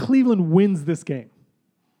 But Cleveland wins this game.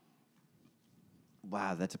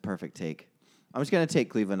 Wow, that's a perfect take. I'm just going to take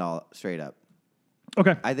Cleveland all straight up.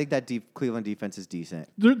 Okay. I think that Cleveland defense is decent.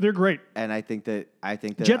 They're great. And I think that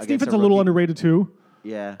Jets defense a little underrated too.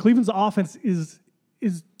 Yeah. Cleveland's offense is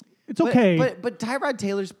it's okay. But Tyrod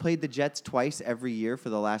Taylor's played the Jets twice every year for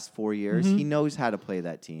the last 4 years. Mm-hmm. He knows how to play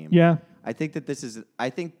that team. Yeah. I think the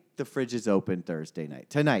fridge is open Thursday night.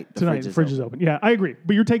 Tonight, the fridge is open. Yeah, I agree.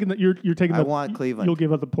 But you're taking I want Cleveland. You'll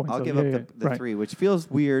give up the points. I'll give up the 3, which feels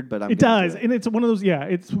weird, but it does, and it's one of those. Yeah,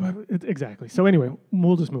 it's exactly. So anyway,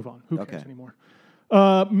 we'll just move on. Who cares anymore?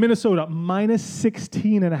 Minnesota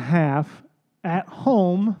 -16.5 at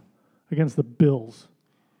home against the Bills.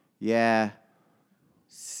 Yeah.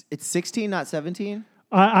 It's 16, not 17?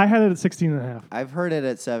 I had it at 16.5. I've heard it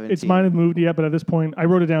at 17. It's might have moved yet, but at this point, I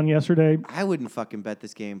wrote it down yesterday. I wouldn't fucking bet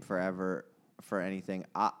this game forever for anything.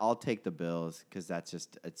 I'll take the Bills because that's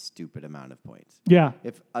just a stupid amount of points. Yeah.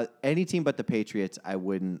 If any team but the Patriots, I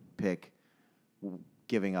wouldn't pick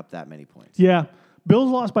giving up that many points. Yeah.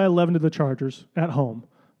 Bills lost by 11 to the Chargers at home.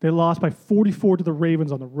 They lost by 44 to the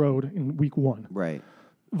Ravens on the road in week 1. Right.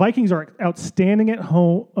 Vikings are outstanding at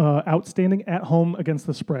home against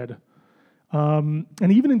the spread. And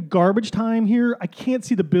even in garbage time here, I can't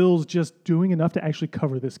see the Bills just doing enough to actually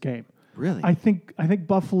cover this game. Really? I think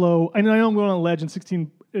Buffalo, and I know I'm going on a ledge, and 16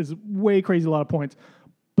 is way crazy, a lot of points.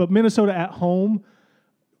 But Minnesota at home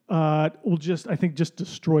will just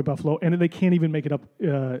destroy Buffalo, and they can't even make it up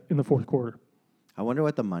in the fourth quarter. I wonder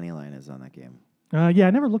what the money line is on that game. Yeah,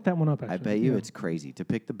 I never looked that one up, actually. I bet you it's crazy. To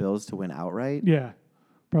pick the Bills to win outright? Yeah.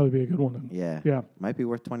 Probably be a good one then. Yeah. Might be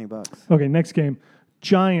worth $20. Okay, next game.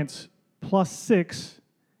 Giants +6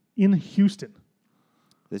 in Houston.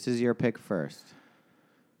 This is your pick first.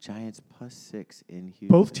 Giants +6 in Houston.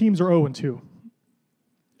 Both teams are 0-2.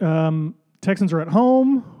 Texans are at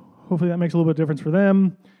home. Hopefully that makes a little bit of difference for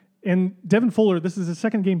them. And Devin Fuller, this is his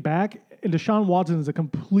second game back, and Deshaun Watson is a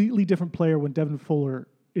completely different player when Devin Fuller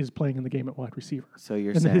is playing in the game at wide receiver. So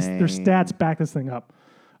you're saying their stats back this thing up.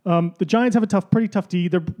 The Giants have a pretty tough D.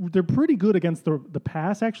 They're pretty good against the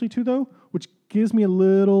pass actually too, though, which gives me a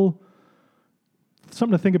little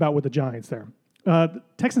something to think about with the Giants there. The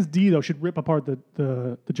Texans D though should rip apart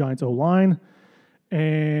the Giants O line,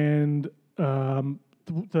 and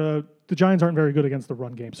the Giants aren't very good against the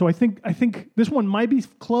run game. So I think this one might be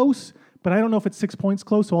close, but I don't know if it's 6 points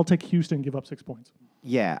close. So I'll take Houston and give up 6 points.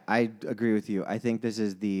 Yeah, I agree with you. I think this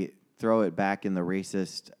is the throw it back in the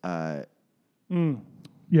racist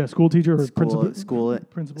Yeah, school teacher or school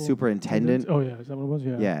principal superintendent. Oh yeah, is that what it was?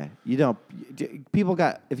 Yeah. Yeah, people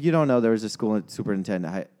got. If you don't know, there was a school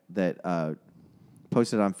superintendent that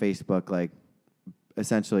posted on Facebook like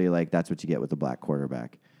essentially like that's what you get with a black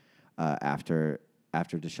quarterback after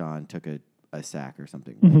Deshaun took a sack or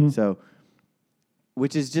something. Right? Mm-hmm. So,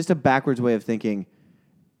 which is just a backwards way of thinking.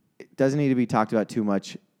 It doesn't need to be talked about too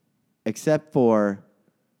much, except for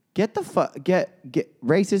get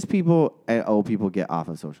racist people and old people get off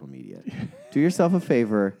of social media. Do yourself a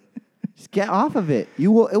favor. Just get off of it. It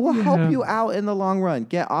will help you out in the long run.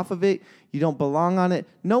 Get off of it. You don't belong on it.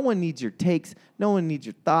 No one needs your takes. No one needs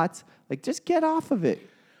your thoughts. Like, just get off of it.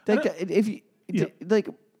 Like, if you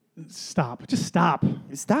stop. Just stop.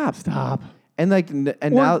 Stop. And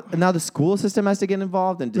now the school system has to get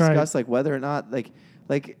involved and discuss like whether or not like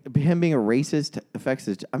him being a racist affects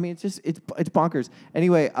his. I mean, it's bonkers.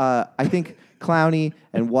 Anyway, I think Clowney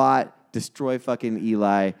and Watt destroy fucking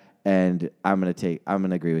Eli, and I'm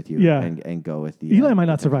gonna agree with you. Yeah. and go with the Eli might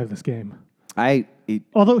not survive this game.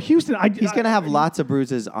 Although Houston, he's gonna have lots of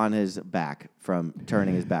bruises on his back from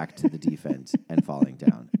turning his back to the defense and falling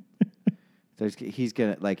down. He's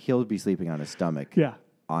gonna he'll be sleeping on his stomach. Yeah.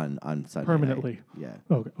 On Sunday Permanently. night.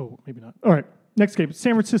 Yeah. Okay. Oh, maybe not. All right. Next game,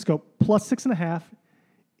 San Francisco plus 6.5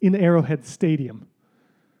 in Arrowhead Stadium.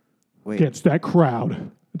 Wait. Against that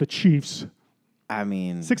crowd, the Chiefs. I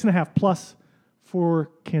mean, 6.5 plus for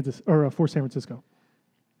Kansas or for San Francisco.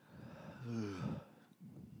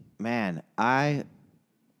 Man, I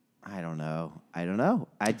don't know.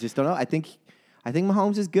 I just don't know. I think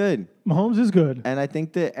Mahomes is good. Mahomes is good. And I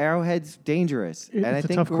think the Arrowhead's dangerous. And I It's a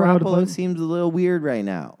think tough crowd to play. Garoppolo seems a little weird right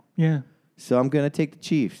now. Yeah. So I'm going to take the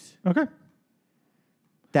Chiefs. Okay.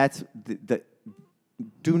 That's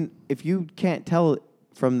if you can't tell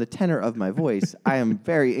from the tenor of my voice, I am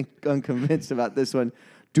very unconvinced about this one.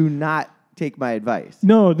 Do not take my advice.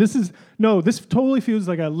 This totally feels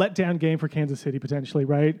like a letdown game for Kansas City potentially,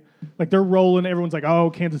 right? Like they're rolling, everyone's like,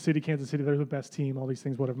 "Oh, Kansas City, they're the best team, all these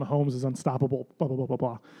things, whatever. Mahomes is unstoppable, blah blah blah blah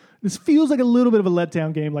blah." This feels like a little bit of a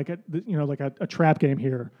letdown game, like a trap game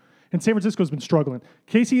here. And San Francisco's been struggling.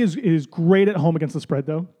 KC is great at home against the spread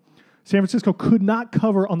though. San Francisco could not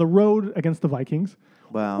cover on the road against the Vikings.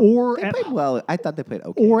 Well, they played well. I thought they played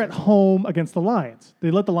okay. Or at home against the Lions.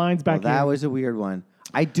 They let the Lions back in. That was a weird one.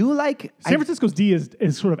 I do like San Francisco's D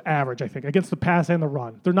is sort of average, I think, against the pass and the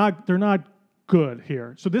run. They're not good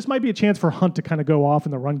here. So this might be a chance for Hunt to kind of go off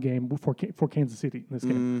in the run game for Kansas City in this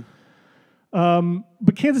game.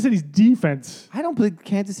 But Kansas City's defense, I don't believe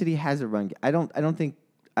Kansas City has a run game. I don't think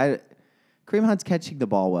Kareem Hunt's catching the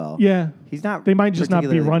ball well. yeah, He's not. they might just not be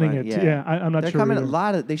particularly running it. Yeah, I'm not They're sure. coming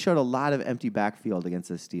either. They showed a lot of empty backfield against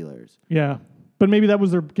the Steelers. Yeah, but maybe that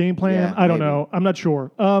was their game plan. Yeah, I don't maybe. know. I'm not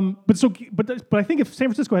sure. But I think if San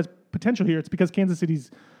Francisco has potential here, it's because Kansas City's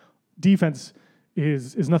defense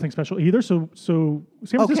is nothing special either. So San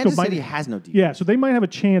Francisco Kansas might, City has no defense. Yeah, so they might have a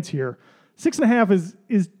chance here. 6.5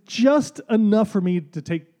 is just enough for me to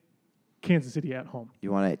take Kansas City at home.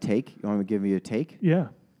 You want to take? You want me to give you a take? Yeah,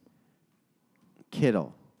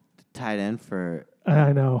 Kittle, the tight end for.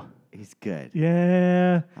 I know. He's good.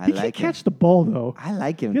 Yeah, he can't like him. catch the ball though. I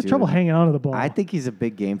like him. He has dude. trouble hanging on to the ball. I think he's a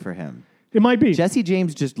big game for him. It might be. Jesse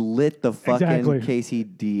James just lit the fucking Exactly.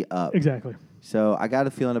 KCD up. Exactly. So I got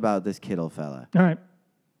a feeling about this Kittle fella. All right.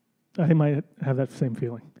 I might have that same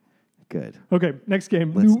feeling. Good. Okay, next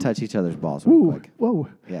game. Let's touch each other's balls real Ooh, quick. whoa.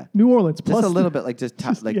 Yeah. New Orleans plus Just a little bit, like just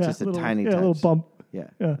a little, tiny yeah, touch. a little bump. Yeah.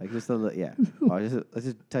 Yeah. Like just a little. Yeah. Let's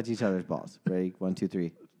just touch each other's balls. Ready? 1, 2,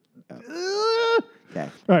 3. Okay.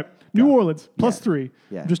 All right, New Orleans plus Yeah. 3.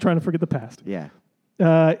 Yeah. I'm just trying to forget the past. Yeah.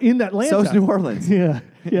 In Atlanta. So is New Orleans. Yeah,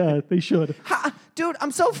 they should. Dude,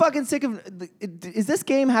 I'm so fucking sick of. Is this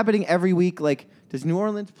game happening every week? Like, does New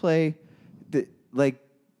Orleans play?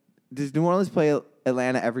 Does New Orleans play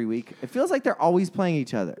Atlanta every week? It feels like they're always playing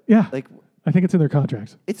each other. Yeah. Like, I think it's in their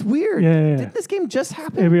contracts. it's weird. Yeah. Didn't this game just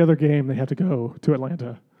happen? Every other game they have to go to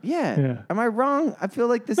Atlanta. Yeah. Am I wrong? I feel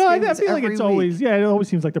like this No, game I is feel like every it's week. always, it always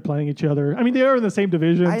seems like they're playing each other. I mean, they are in the same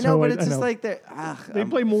division. I know, so but it's I just know. like they're. They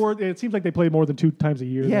play more. It seems like they play more than 2 times a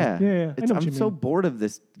year. Yeah. Yeah. I know what I'm you so mean. bored of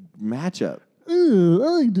this matchup.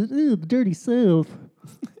 Ooh, the dirty South.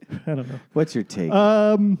 I don't know. What's your take?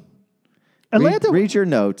 Atlanta. read your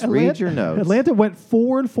notes. Read your notes. Atlanta went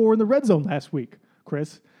 4-4 in the red zone last week,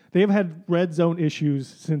 Chris. They have had red zone issues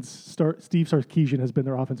since Steve Sarkisian has been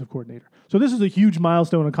their offensive coordinator. So this is a huge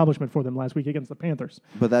milestone accomplishment for them last week against the Panthers.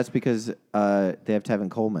 But that's because they have Tevin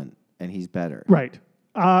Coleman, and he's better. Right.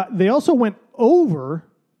 They also went over.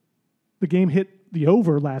 The game hit the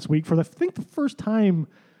over last week for I think the first time,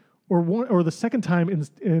 or the second time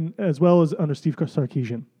in as well as under Steve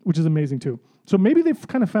Sarkisian, which is amazing too. So maybe they've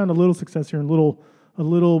kind of found a little success here and a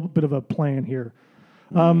little bit of a plan here.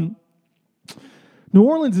 New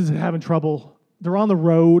Orleans is having trouble. They're on the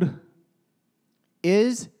road.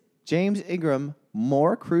 Is James Ingram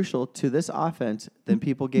more crucial to this offense than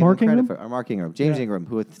people gave Mark him credit Ingram? for? Or Mark Ingram. James Yeah. Ingram,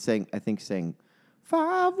 who was saying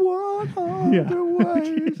 5-100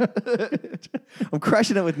 ways. I'm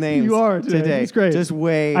crushing it with names. You are today. It's great. Just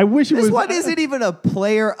wait. I wish it this was- one isn't even a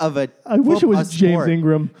player of a I wish it was a James sport.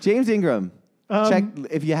 Ingram. James Ingram. Check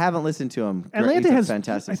if you haven't listened to him. Atlanta he's a has,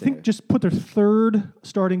 fantastic I think, singer. just put their third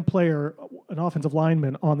starting player, an offensive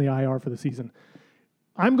lineman, on the IR for the season.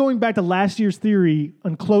 I'm going back to last year's theory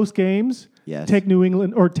on close games. Yes. Take New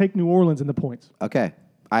England or take New Orleans in the points. Okay,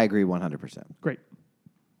 I agree 100%. Great.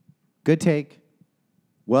 Good take.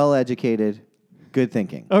 Well educated. Good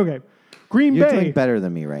thinking. Okay. Green You're Bay. doing better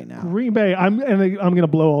than me right now. Green Bay. I'm going to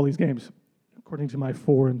blow all these games, according to my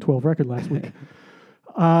 4-12 record last week.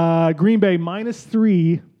 Green Bay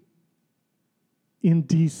 -3 in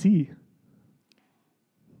DC.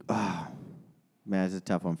 Man, it's a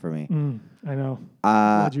tough one for me. I know.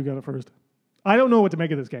 Glad you got it first. I don't know what to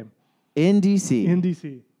make of this game. In DC, In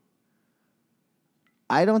DC.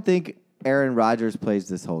 I don't think Aaron Rodgers plays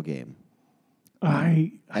this whole game.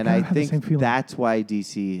 I And kinda I have the same think feeling. that's why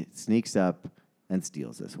DC sneaks up and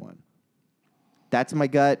steals this one. That's my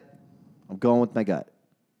gut. I'm going with my gut.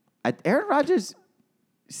 Aaron Rodgers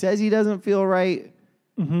says he doesn't feel right,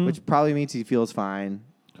 which probably means he feels fine.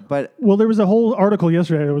 But Well, there was a whole article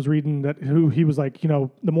yesterday I was reading that he was like, the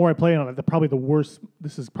more I play on it, probably the worse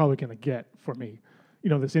this is probably going to get for me.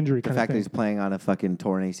 This injury the kind fact of that thing. he's playing on a fucking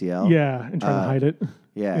torn ACL. Yeah, and trying to hide it.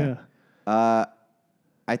 Yeah.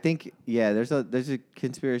 I think there's a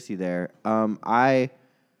conspiracy there. I'm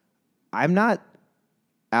not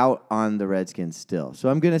out on the Redskins still, so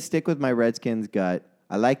I'm gonna stick with my Redskins gut.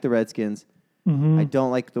 I like the Redskins. I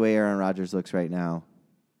don't like the way Aaron Rodgers looks right now.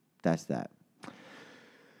 That's that.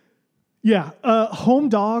 Yeah, home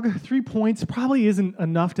dog, 3 points probably isn't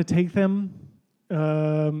enough to take them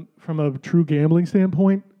from a true gambling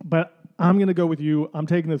standpoint, but I'm going to go with you. I'm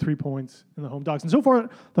taking the 3 points in the home dogs. And so far,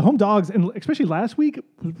 the home dogs, and especially last week,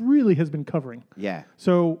 really has been covering. Yeah.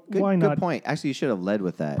 So Good, why not? Good point. Actually, you should have led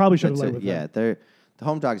with that. Probably should have That's led with yeah, that. the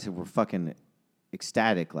home dogs were fucking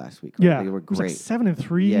ecstatic last week. Right? Yeah, They were it was great. like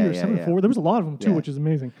 7-3 Yeah, or yeah, 7-4. yeah. There was a lot of them too, Yeah. which is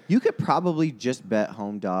amazing. You could probably just bet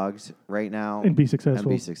home dogs right now And be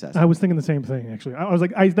successful. I was thinking the same thing actually. I was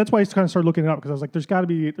like, that's why I kind of started looking it up because I was like, there's got to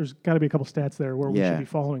be a couple stats there where we Yeah. should be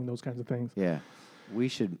following those kinds of things. Yeah. We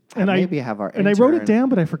should And maybe have our and I wrote it intern- down,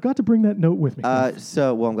 but I forgot to bring that note with me. I'm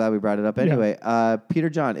glad we brought it up. Anyway, Peter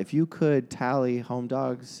John, if you could tally home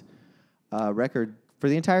dogs record for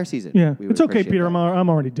the entire season. Yeah, we would it's okay, appreciate Peter. that. I'm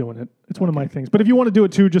already doing it. It's one of my things. But if you want to do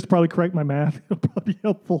it too, just probably correct my math. It'll probably be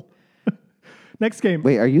helpful. Next game.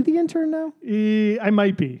 Wait, are you the intern now? I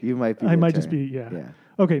might be. You might be. I the might intern. just be. Yeah. Yeah.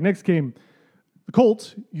 Okay. Next game. The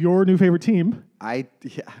Colts, your new favorite team. I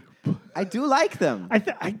do like them.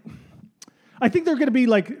 I think they're going to be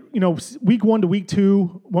like week 1 to week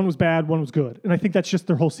 2. One was bad, one was good, and I think that's just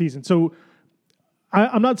their whole season. So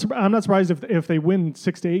I'm not surprised if they win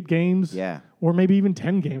 6 to 8 games. Yeah. Or maybe even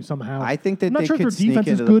 10 games somehow. I think that I'm not they sure if could their sneak defense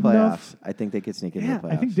into is the good playoffs. enough. I think they could sneak into Yeah, the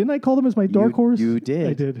playoffs. I think didn't I call them as my dark horse? You did.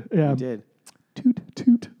 I did. Yeah. You did. Toot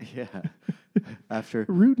toot. Yeah. After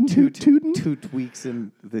Rootin' two tootin'. 2 weeks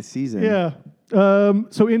in the season. Yeah.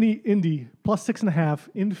 So Indy plus 6.5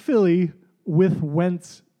 in Philly with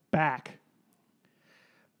Wentz back.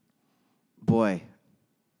 Boy.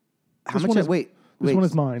 How This much? one is- Wait. This one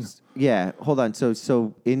is mine. Yeah. Hold on.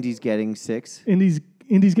 So Indy's getting 6. Indy's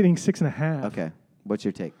getting 6.5. Okay. What's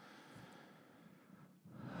your take?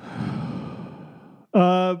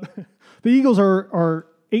 The Eagles are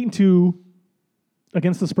 8-2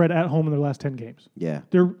 against the spread at home in their last 10 games. Yeah.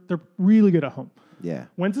 They're really good at home. Yeah.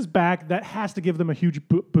 Wentz is back. That has to give them a huge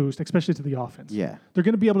boost, especially to the offense. Yeah. They're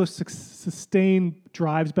going to be able to sustain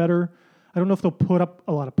drives better. I don't know if they'll put up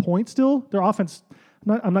a lot of points still. Their offense,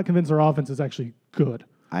 I'm not convinced their offense is actually good.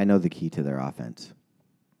 I know the key to their offense.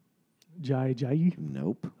 Jai.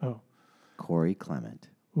 Nope. Oh. Corey Clement.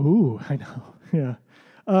 Ooh, I know. Yeah.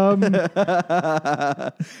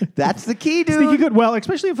 That's the key, dude. Sneaky good. Well,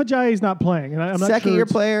 especially if Ajayi is not playing. And I'm not Second sure year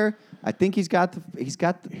it's- player, I think he's got the. He's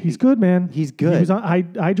good, man. He's good. He was on,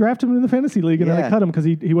 I drafted him in the fantasy league, and then I Yeah. cut him because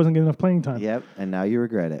he wasn't getting enough playing time. Yep, and now you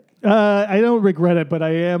regret it. I don't regret it, but I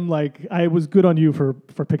am like, I was good on you for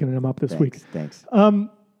picking him up this week. Thanks.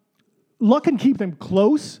 Luck can keep them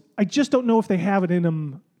close. I just don't know if they have it in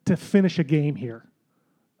them to finish a game here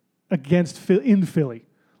in Philly.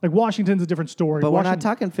 Like Washington's a different story. But we're not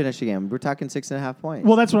talking finish again. We're talking 6.5 points.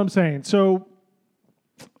 Well, that's what I'm saying. So,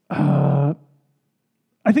 I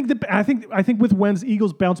think with Wentz,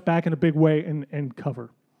 Eagles bounce back in a big way and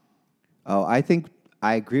cover. Oh, I think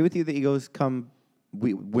I agree with you. The Eagles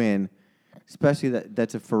win, especially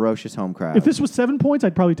that's a ferocious home crowd. If this was 7 points,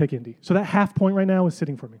 I'd probably take Indy. So that half point right now is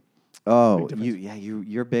sitting for me. Oh,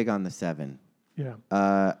 you're big on the 7. Yeah.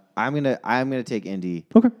 I'm gonna take Indy.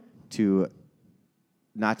 Okay.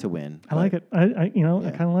 Not to win. I like it. I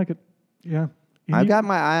kind of like it. Yeah. I've got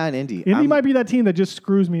my eye on Indy. Indy might be that team that just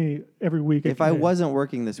screws me every week. If I wasn't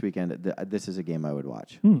working this weekend, this is a game I would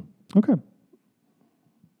watch. Okay.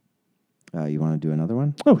 You want to do another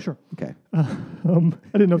one? Oh, sure. Okay. I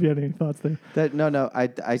didn't know if you had any thoughts there. No.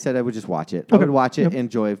 I said I would just watch it. Okay. I would watch it, Yep.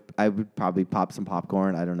 enjoy. I would probably pop some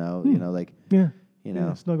popcorn. I don't know. Yeah.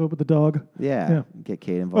 Yeah, snuggle up with the dog. Yeah. Get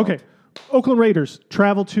Kate involved. Okay. Oakland Raiders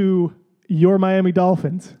travel to your Miami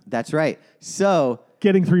Dolphins, That's right. So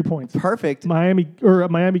getting 3 points. perfect. Miami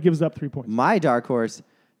gives up 3 points. My dark horse.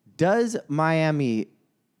 Does Miami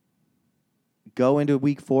go into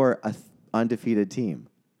week 4 a undefeated team?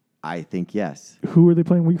 I think yes. Who are they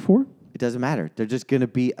playing week 4? It doesn't matter. They're just going to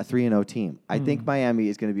be a 3-0 team. I think Miami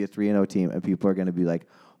is going to be a 3-0 team, and people are going to be like,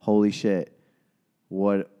 "Holy shit,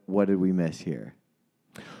 what did we miss here?"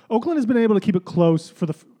 Oakland has been able to keep it close for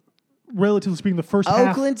relatively speaking, the first half.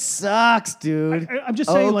 Oakland sucks, dude. I'm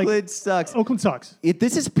just saying, Oakland sucks. Oakland sucks.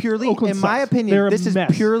 This is purely, Oakland in my sucks. opinion, They're a this is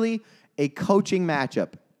mess. purely a coaching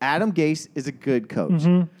matchup. Adam Gase is a good coach.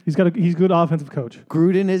 He's a good offensive coach.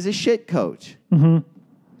 Gruden is a shit coach.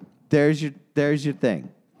 There's your thing.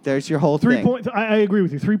 There's your whole 3 thing. points. I agree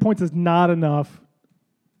with you. 3 points is not enough.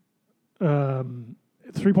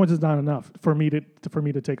 3 points is not enough for me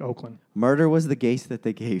to take Oakland. Murder was the Gase that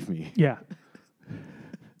they gave me. Yeah.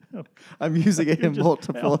 I'm using it in just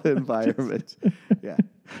multiple environments. Yeah.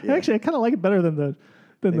 Actually, I kind of like it better than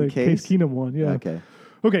the Case Keenum one. Yeah.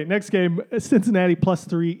 Okay. Next game: Cincinnati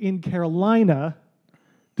 +3 in Carolina.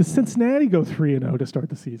 Does Cincinnati go 3-0 to start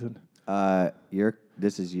the season?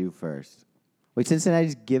 This is you first. Wait,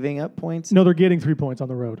 Cincinnati's giving up points? No, they're getting 3 points on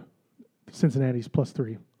the road. Cincinnati's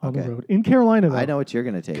 +3 on the Okay. road in Carolina. Though. I know what you're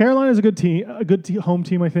going to take. Carolina's a good team, home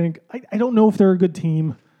team. I think. I don't know if they're a good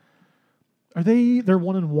team. Are they? They're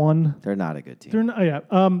 1-1. They're not a good team. They're not.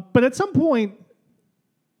 Yeah. But at some point,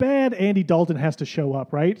 bad Andy Dalton has to show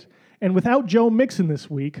up, right? And without Joe Mixon this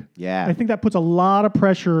week, Yeah. I think that puts a lot of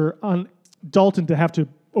pressure on Dalton to have to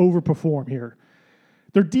overperform here.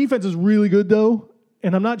 Their defense is really good though,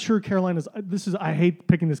 and I'm not sure Carolina's. I hate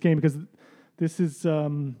picking this game because this is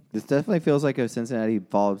This definitely feels like a Cincinnati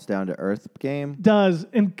falls down to earth game. does,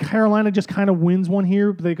 and Carolina just kind of wins one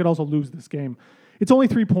here, but they could also lose this game. It's only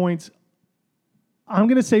 3 points. I'm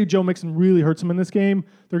going to say Joe Mixon really hurts them in this game.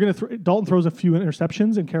 They're going to Dalton throws a few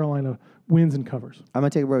interceptions, and Carolina wins and covers. I'm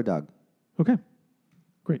going to take a road dog. Okay,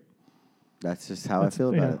 great. That's just how I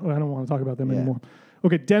feel about it. I don't want to talk about them anymore.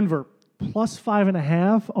 Okay, Denver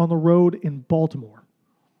 +5.5 on the road in Baltimore.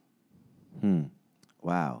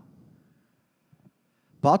 Wow.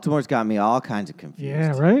 Baltimore's got me all kinds of confused.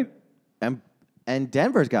 Yeah, right? And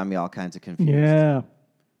Denver's got me all kinds of confused. Yeah.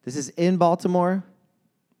 This is in Baltimore.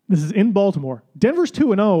 This is in Baltimore. Denver's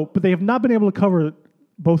 2-0, but they have not been able to cover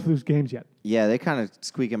both of those games yet. Yeah, they kind of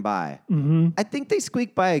squeaking by. I think they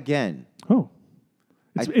squeak by again. Oh.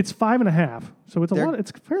 It's 5.5, so it's a lot.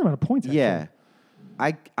 It's a fair amount of points. Actually. Yeah.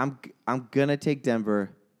 I'm gonna take Denver.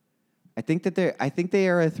 I think they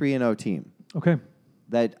are a 3-0 team. Okay.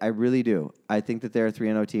 That I really do. I think that they're a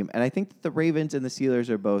 3-0 team, and I think that the Ravens and the Steelers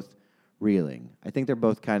are both reeling. I think they're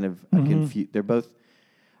both kind of confused. They're both.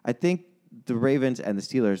 I think the Ravens and the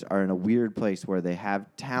Steelers are in a weird place where they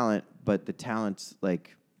have talent, but the talent's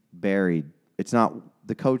like buried. It's not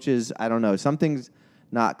the coaches. I don't know. Something's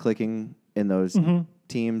not clicking in those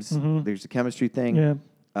teams. There's a chemistry thing. Yeah.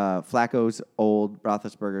 Flacco's old.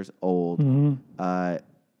 Roethlisberger's old.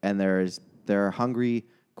 And there are hungry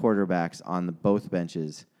quarterbacks on both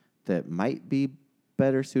benches that might be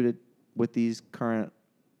better suited with these current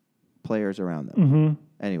players around them.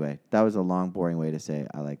 Anyway, that was a long, boring way to say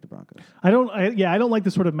I like the Broncos. I don't like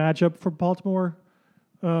this sort of matchup for Baltimore.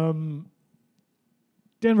 Denver,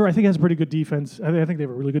 I think, has a pretty good defense. I think they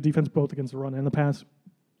have a really good defense both against the run and the pass.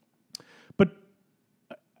 But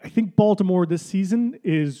I think Baltimore this season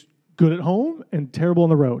is good at home and terrible on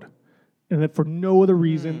the road. and that for no other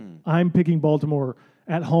reason, I'm picking Baltimore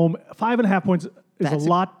at home. 5.5 points is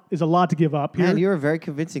a lot to give up here. Man, you were very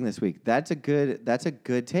convincing this week. That's a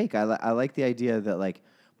good take. I like the idea that like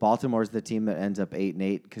Baltimore's the team that ends up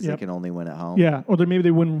 8-8 because they can only win at home. Yeah, or maybe they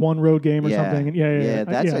win one road game or something.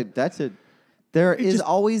 And There is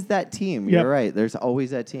always that team. You're right. There's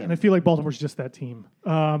always that team. And I feel like Baltimore's just that team.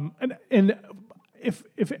 And if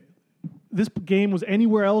this game was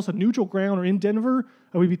anywhere else, a neutral ground or in Denver,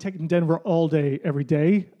 I would be taking Denver all day, every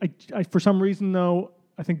day. I for some reason, though,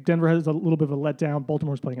 I think Denver has a little bit of a letdown.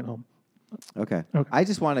 Baltimore's playing at home. Okay. I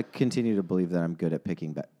just want to continue to believe that I'm good at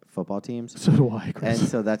picking football teams. So do I, Chris. And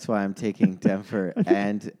so that's why I'm taking Denver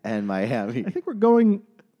and Miami. I think we're going...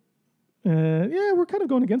 we're kind of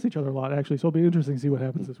going against each other a lot, actually. So it'll be interesting to see what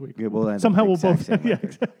happens this week. Yeah, we'll somehow we'll both. Yeah,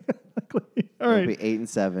 exactly. All right. It'll be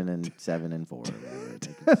 8-7 and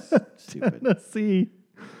 7-4. Stupid. Let's see.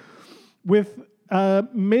 With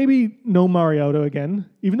maybe no Mariota again,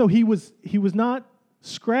 even though he was not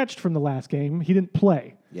scratched from the last game, he didn't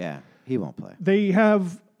play. Yeah, he won't play. They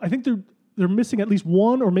have, I think they're missing at least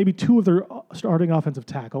one or maybe two of their starting offensive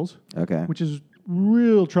tackles. Okay. Which is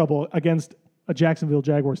real trouble against a Jacksonville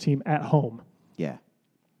Jaguars team at home. Yeah.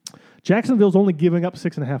 Jacksonville's only giving up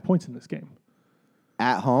 6.5 points in this game.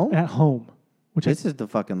 At home? At home. This is the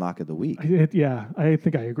fucking lock of the week. I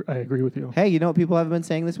think I agree with you. Hey, you know what people have been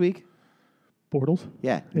saying this week? Bortles?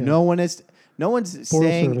 Yeah. No one's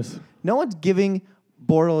saying service. No one's giving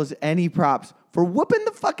Bortles any props for whooping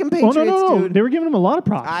the fucking Patriots, no. dude. They were giving him a lot of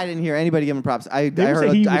props. I didn't hear anybody giving props. I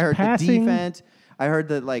heard the defense. I heard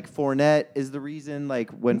that like Fournette is the reason.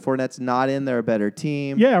 Like when Fournette's not in, they're a better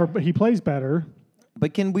team. Yeah, but he plays better.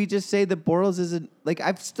 But can we just say that Bortles isn't like?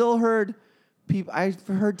 I've still heard people. I've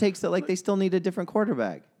heard takes that like they still need a different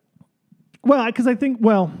quarterback. Well, because I think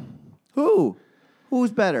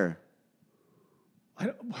who's better?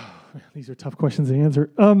 These are tough questions to answer.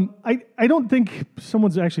 I don't think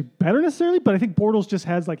someone's actually better necessarily, but I think Bortles just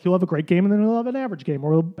has he'll have a great game and then he'll have an average game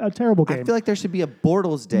or a terrible game. I feel like there should be a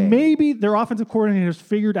Bortles day. Maybe their offensive coordinator has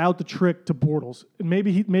figured out the trick to Bortles, and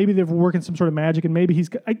maybe they're working some sort of magic, and maybe he's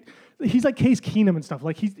like Case Keenum and stuff.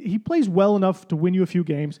 Like he plays well enough to win you a few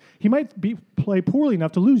games. He might play poorly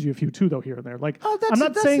enough to lose you a few too, though, here and there. I'm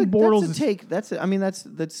not saying Bortles is take. That's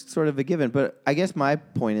sort of a given. But I guess my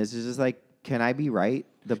point is just like, can I be right?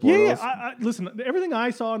 The Bortles? Yeah. Listen, everything I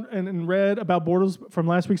saw and read about Bortles from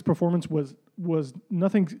last week's performance was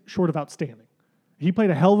nothing short of outstanding. He played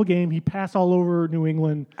a hell of a game. He passed all over New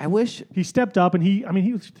England. I wish he stepped up and he I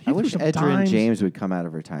wish Edgerrin James would come out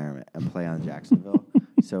of retirement and play on Jacksonville,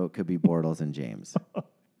 so it could be Bortles and James.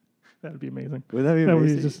 That would be amazing. Would that be amazing? That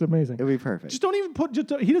would be just amazing. It would be perfect. Just don't even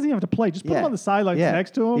he doesn't even have to play. Just put him on the sidelines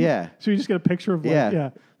next to him. Yeah. So you just get a picture of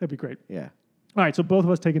that'd be great. Yeah. All right, so both of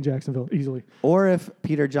us taking Jacksonville easily. Or if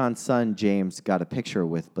Peter John's son, James, got a picture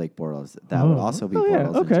with Blake Bortles, that would also be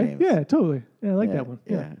Bortles and James. Yeah, totally. Yeah, I like that one.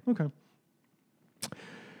 Yeah. Okay.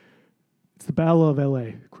 It's the Battle of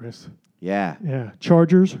L.A., Chris. Yeah. Yeah.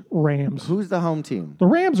 Chargers, Rams. Who's the home team? The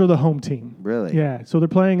Rams are the home team. Really? Yeah. So they're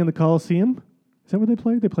playing in the Coliseum. Is that where they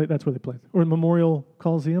play? That's where they play. Or Memorial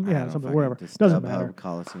Coliseum? Yeah, something, wherever. Doesn't matter.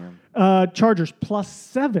 Coliseum. Chargers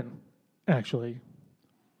 +7, actually.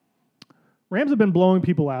 Rams have been blowing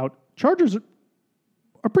people out. Chargers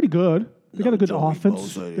are pretty good. They got a good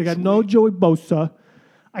offense. They got no Joey Bosa.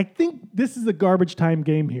 I think this is a garbage time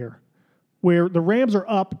game here, where the Rams are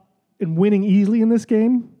up and winning easily in this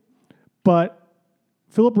game, but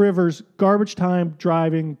Phillip Rivers, garbage time,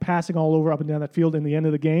 driving, passing all over up and down that field in the end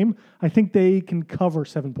of the game. I think they can cover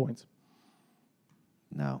 7 points.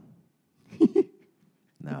 No.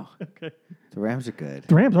 No. Okay. The Rams are good.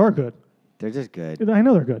 The Rams are good. They're just good. I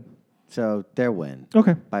know they're good. So their win.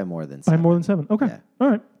 Okay. By more than 7. By more than 7. Okay. Yeah. All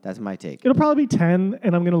right. That's my take. It'll probably be 10,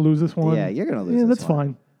 and I'm going to lose this one. Yeah, you're going to lose this that's one.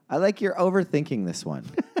 fine. I like you're overthinking this one.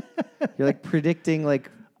 You're like predicting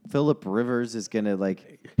like Phillip Rivers is going to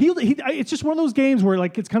like... It's just one of those games where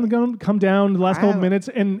like it's kind of going to come down the last couple of minutes,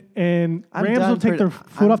 and Rams will take their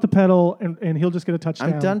foot off the pedal, and he'll just get a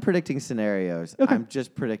touchdown. I'm done predicting scenarios. Okay. I'm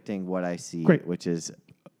just predicting what I see, which is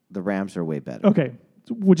the Rams are way better. Okay.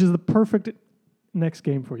 Which is the perfect next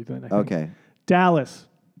game for you then, I think. Okay. Dallas.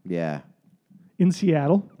 Yeah. In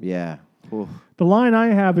Seattle. Yeah. Oof. The line I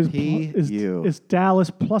have is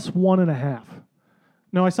Dallas +1.5.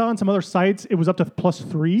 Now, I saw on some other sites it was up to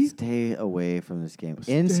 +3. Stay away from this game.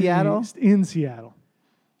 In Seattle? In Seattle.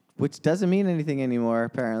 Which doesn't mean anything anymore,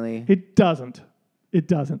 apparently. It doesn't.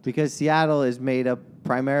 Because Seattle is made up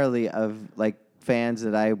primarily of like fans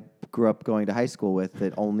that I grew up going to high school with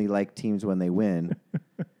that only like teams when they win.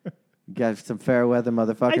 Got some fair weather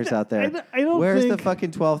motherfuckers out there. I don't Where's think... the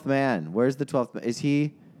fucking 12th man? Where's the 12th man? Is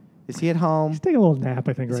he Is he at home? He's taking a little nap,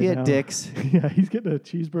 I think, Is right he now. at Dick's? Yeah, he's getting a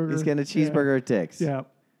cheeseburger. He's getting a cheeseburger at Dick's. Yeah.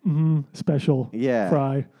 Special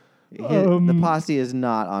fry. The Posse is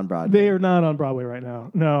not on Broadway. They are not on Broadway right now.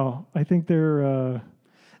 No, I think they're...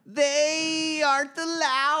 They aren't the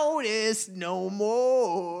loudest no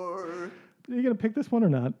more. Are you going to pick this one or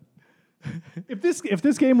not? If this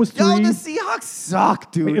game was 3... Yo, the Seahawks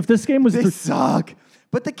suck, dude. If this game was... They suck.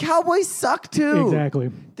 But the Cowboys suck, too.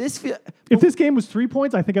 Exactly. If this game was 3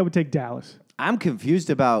 points, I think I would take Dallas. I'm confused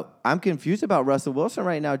about Russell Wilson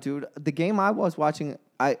right now, dude. The game I was watching,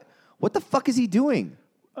 what the fuck is he doing?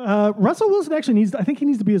 Russell Wilson actually needs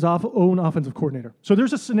to be his own offensive coordinator. So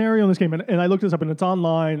there's a scenario in this game, and I looked this up, and it's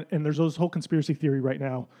online, and there's this whole conspiracy theory right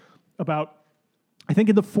now about, I think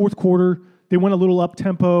in the fourth quarter, they went a little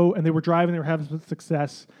up-tempo, and they were driving, they were having some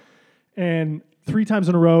success, and 3 times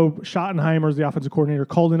in a row, Schottenheimer, the offensive coordinator,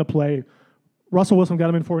 called in a play. Russell Wilson got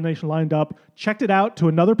him in formation, lined up, checked it out to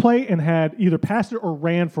another play, and had either passed it or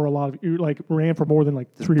ran for ran for more than 3 or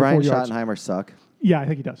 4 yards. Brian Schottenheimer suck? Yeah, I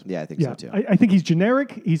think he does. Yeah, I think so too. I think he's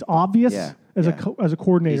generic. He's obvious as a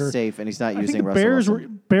coordinator. He's safe, and he's not I using think Russell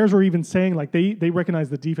Wilson. Bears were even saying they recognize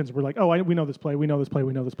the defense. And we're like, we know this play, we know this play,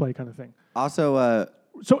 we know this play, kind of thing. Also,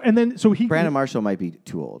 Brandon Marshall might be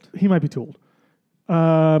too old. He might be too old.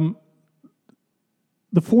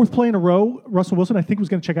 The fourth play in a row, Russell Wilson, I think, was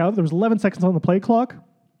going to check out. There was 11 seconds on the play clock.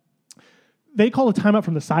 They called a timeout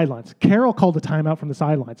from the sidelines. Carroll called a timeout from the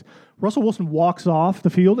sidelines. Russell Wilson walks off the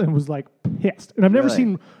field and was pissed. And I've never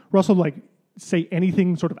seen Russell say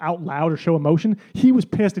anything sort of out loud or show emotion. He was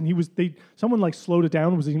pissed, and someone slowed it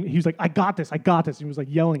down. He was like, I got this. And he was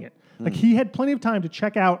yelling it. He had plenty of time to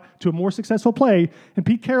check out to a more successful play. And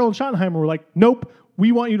Pete Carroll and Schottenheimer were like, nope.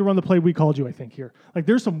 We want you to run the play we called you, I think, here.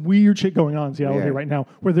 There's some weird shit going on in Seattle here right now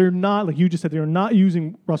where they're not, like you just said, they're not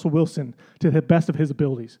using Russell Wilson to the best of his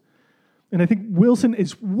abilities. And I think Wilson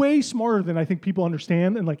is way smarter than I think people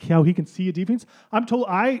understand and how he can see a defense. I'm told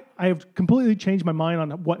I have completely changed my mind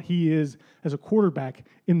on what he is as a quarterback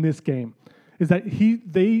in this game. Is that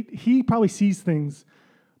he probably sees things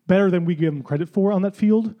better than we give him credit for on that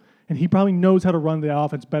field. And he probably knows how to run the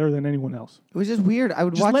offense better than anyone else. It was just weird. I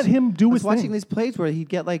would just let him do his thing. Watching these plays where he'd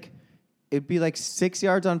get it'd be 6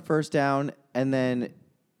 yards on first down and then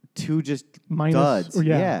 2 just duds. Or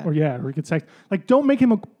he gets sacked. Don't make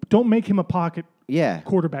him a pocket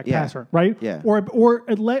quarterback passer, right? Yeah. Or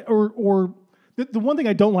the one thing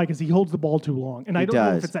I don't like is he holds the ball too long, and I don't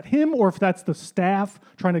know if it's at him or if that's the staff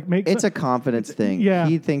trying to make. It's a confidence thing. Yeah,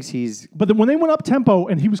 he thinks he's. But then when they went up tempo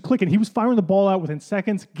and he was clicking, he was firing the ball out within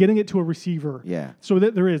seconds, getting it to a receiver. Yeah. So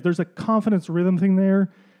that there's a confidence rhythm thing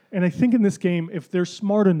there, and I think in this game, if they're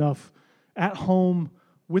smart enough at home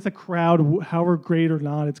with a crowd, however great or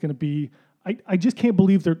not it's going to be, I just can't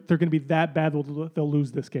believe they're going to be that bad. They'll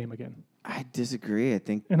lose this game again. I disagree.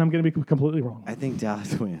 And I'm going to be completely wrong. I think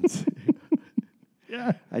Dallas wins.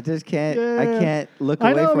 Yeah. I just can't. I can't look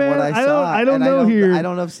away from man. what I saw. I don't know here. I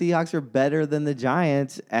don't know if Seahawks are better than the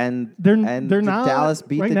Giants, and they're not. Dallas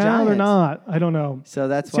beat right the now, Giants. They're not. I don't know. So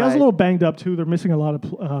that's why Seattle's a little banged up too. They're missing a lot of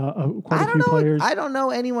quite a few players. I don't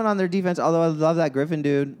know anyone on their defense. Although I love that Griffin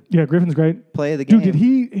dude. Yeah, Griffin's great. Play of the game.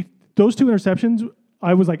 Dude, those 2 interceptions?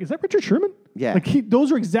 I was like, is that Richard Sherman? Yeah.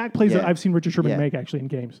 Those are exact plays that I've seen Richard Sherman make actually in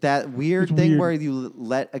games. That weird thing where you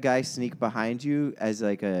let a guy sneak behind you as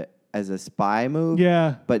a spy move.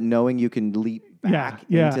 Yeah. But knowing you can leap back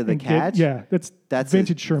into the catch. That's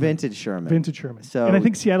vintage Sherman. Vintage Sherman. So, and I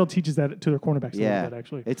think Seattle teaches that to their cornerbacks a little bit,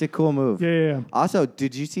 actually. It's a cool move. Yeah. Also,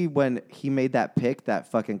 did you see when he made that pick, that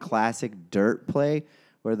fucking classic dirt play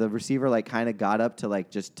where the receiver kind of got up to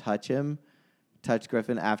just touch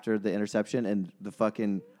Griffin after the interception, and the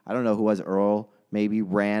fucking, I don't know who was, Earl, maybe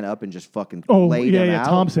ran up and just fucking laid him out.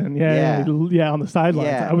 Thompson. Yeah, on the sidelines.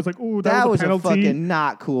 Yeah. I was like, ooh, that was a penalty. Fucking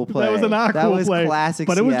not cool play. That was a not cool play. That was classic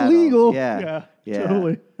but Seattle. It was legal. Yeah.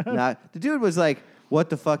 Totally. The dude was like, what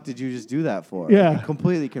the fuck did you just do that for? Yeah.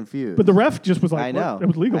 Completely confused. But the ref just was like, I know. It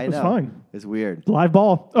was legal. It was fine. It's weird. Live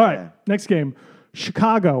ball. All right, next game.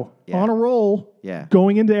 Chicago on a roll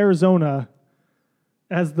going into Arizona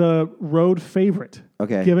as the road favorite.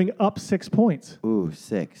 Okay. Giving up 6 points. Ooh,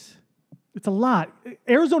 6. It's a lot.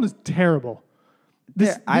 Arizona's terrible.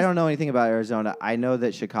 I don't know anything about Arizona. I know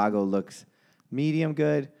that Chicago looks medium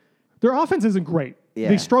good. Their offense isn't great. Yeah.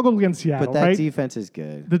 They struggled against Seattle, but that defense is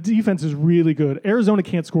good. The defense is really good. Arizona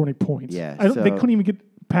can't score any points. Yeah, they couldn't even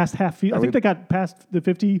get past half field. I think they got past the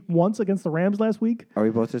 50 once against the Rams last week. Are we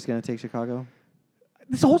both just going to take Chicago?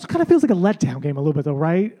 This also kind of feels like a letdown game a little bit, though,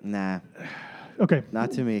 right? Nah. Okay.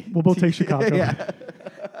 Not to me. We'll both take Chicago.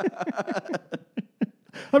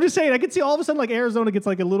 I'm just saying, I can see all of a sudden Arizona gets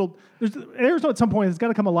a little. Arizona at some point has got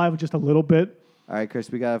to come alive with just a little bit. All right,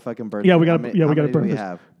 Chris, we got a fucking burn. Yeah, we How got many- to how many do burn we this.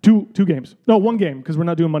 have? Two games. No, one game because we're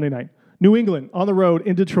not doing Monday night. New England on the road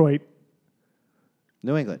in Detroit.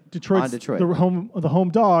 New England. Detroit's On Detroit. the home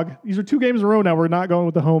dog. These are 2 games in a row now. We're not going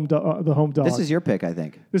with the home dog. This is your pick, I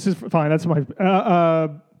think. This is fine. That's my.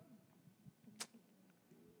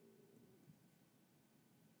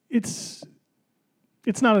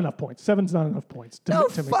 It's not enough points. 7's not enough points. No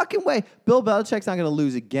to make. fucking way. Bill Belichick's not going to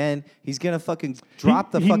lose again. He's going to fucking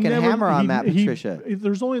drop the fucking hammer on Matt Patricia.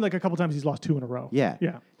 There's only like a couple times he's lost 2 in a row. Yeah.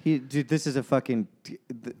 Yeah. Dude, this is a fucking,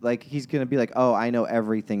 like, he's going to be like, oh, I know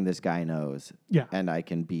everything this guy knows. Yeah. And I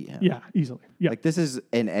can beat him. Yeah, easily. Yeah. Like, this is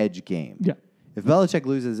an edge game. Yeah. If Belichick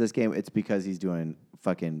loses this game, it's because he's doing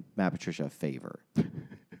fucking Matt Patricia a favor,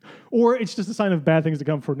 Or it's just a sign of bad things to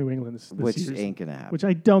come for New England this which series. ain't going to happen. Which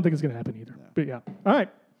I don't think is going to happen either. But yeah. All right.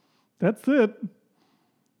 That's it.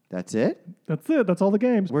 That's it? That's it. That's all the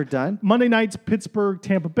games. We're done? Monday nights, Pittsburgh,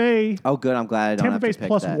 Tampa Bay. Oh, good. I'm glad I don't Tampa have Bay's to pick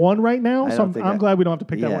plus that. 1 right now, I so don't think I'm glad we don't have to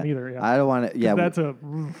pick that one either. Yeah. I don't want to. Yeah, That's a.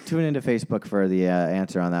 tune into Facebook for the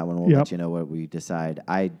answer on that one. We'll Yep. let you know what we decide.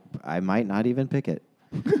 I might not even pick it.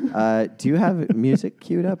 Do you have music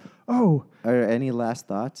queued up? Oh. Or any last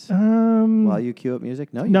thoughts while you queue up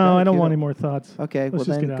music? No, you got No, it I don't queued want up. any more thoughts. Okay, Let's well just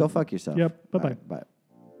then get go out. fuck yourself. Yep. All Bye-bye. right, bye.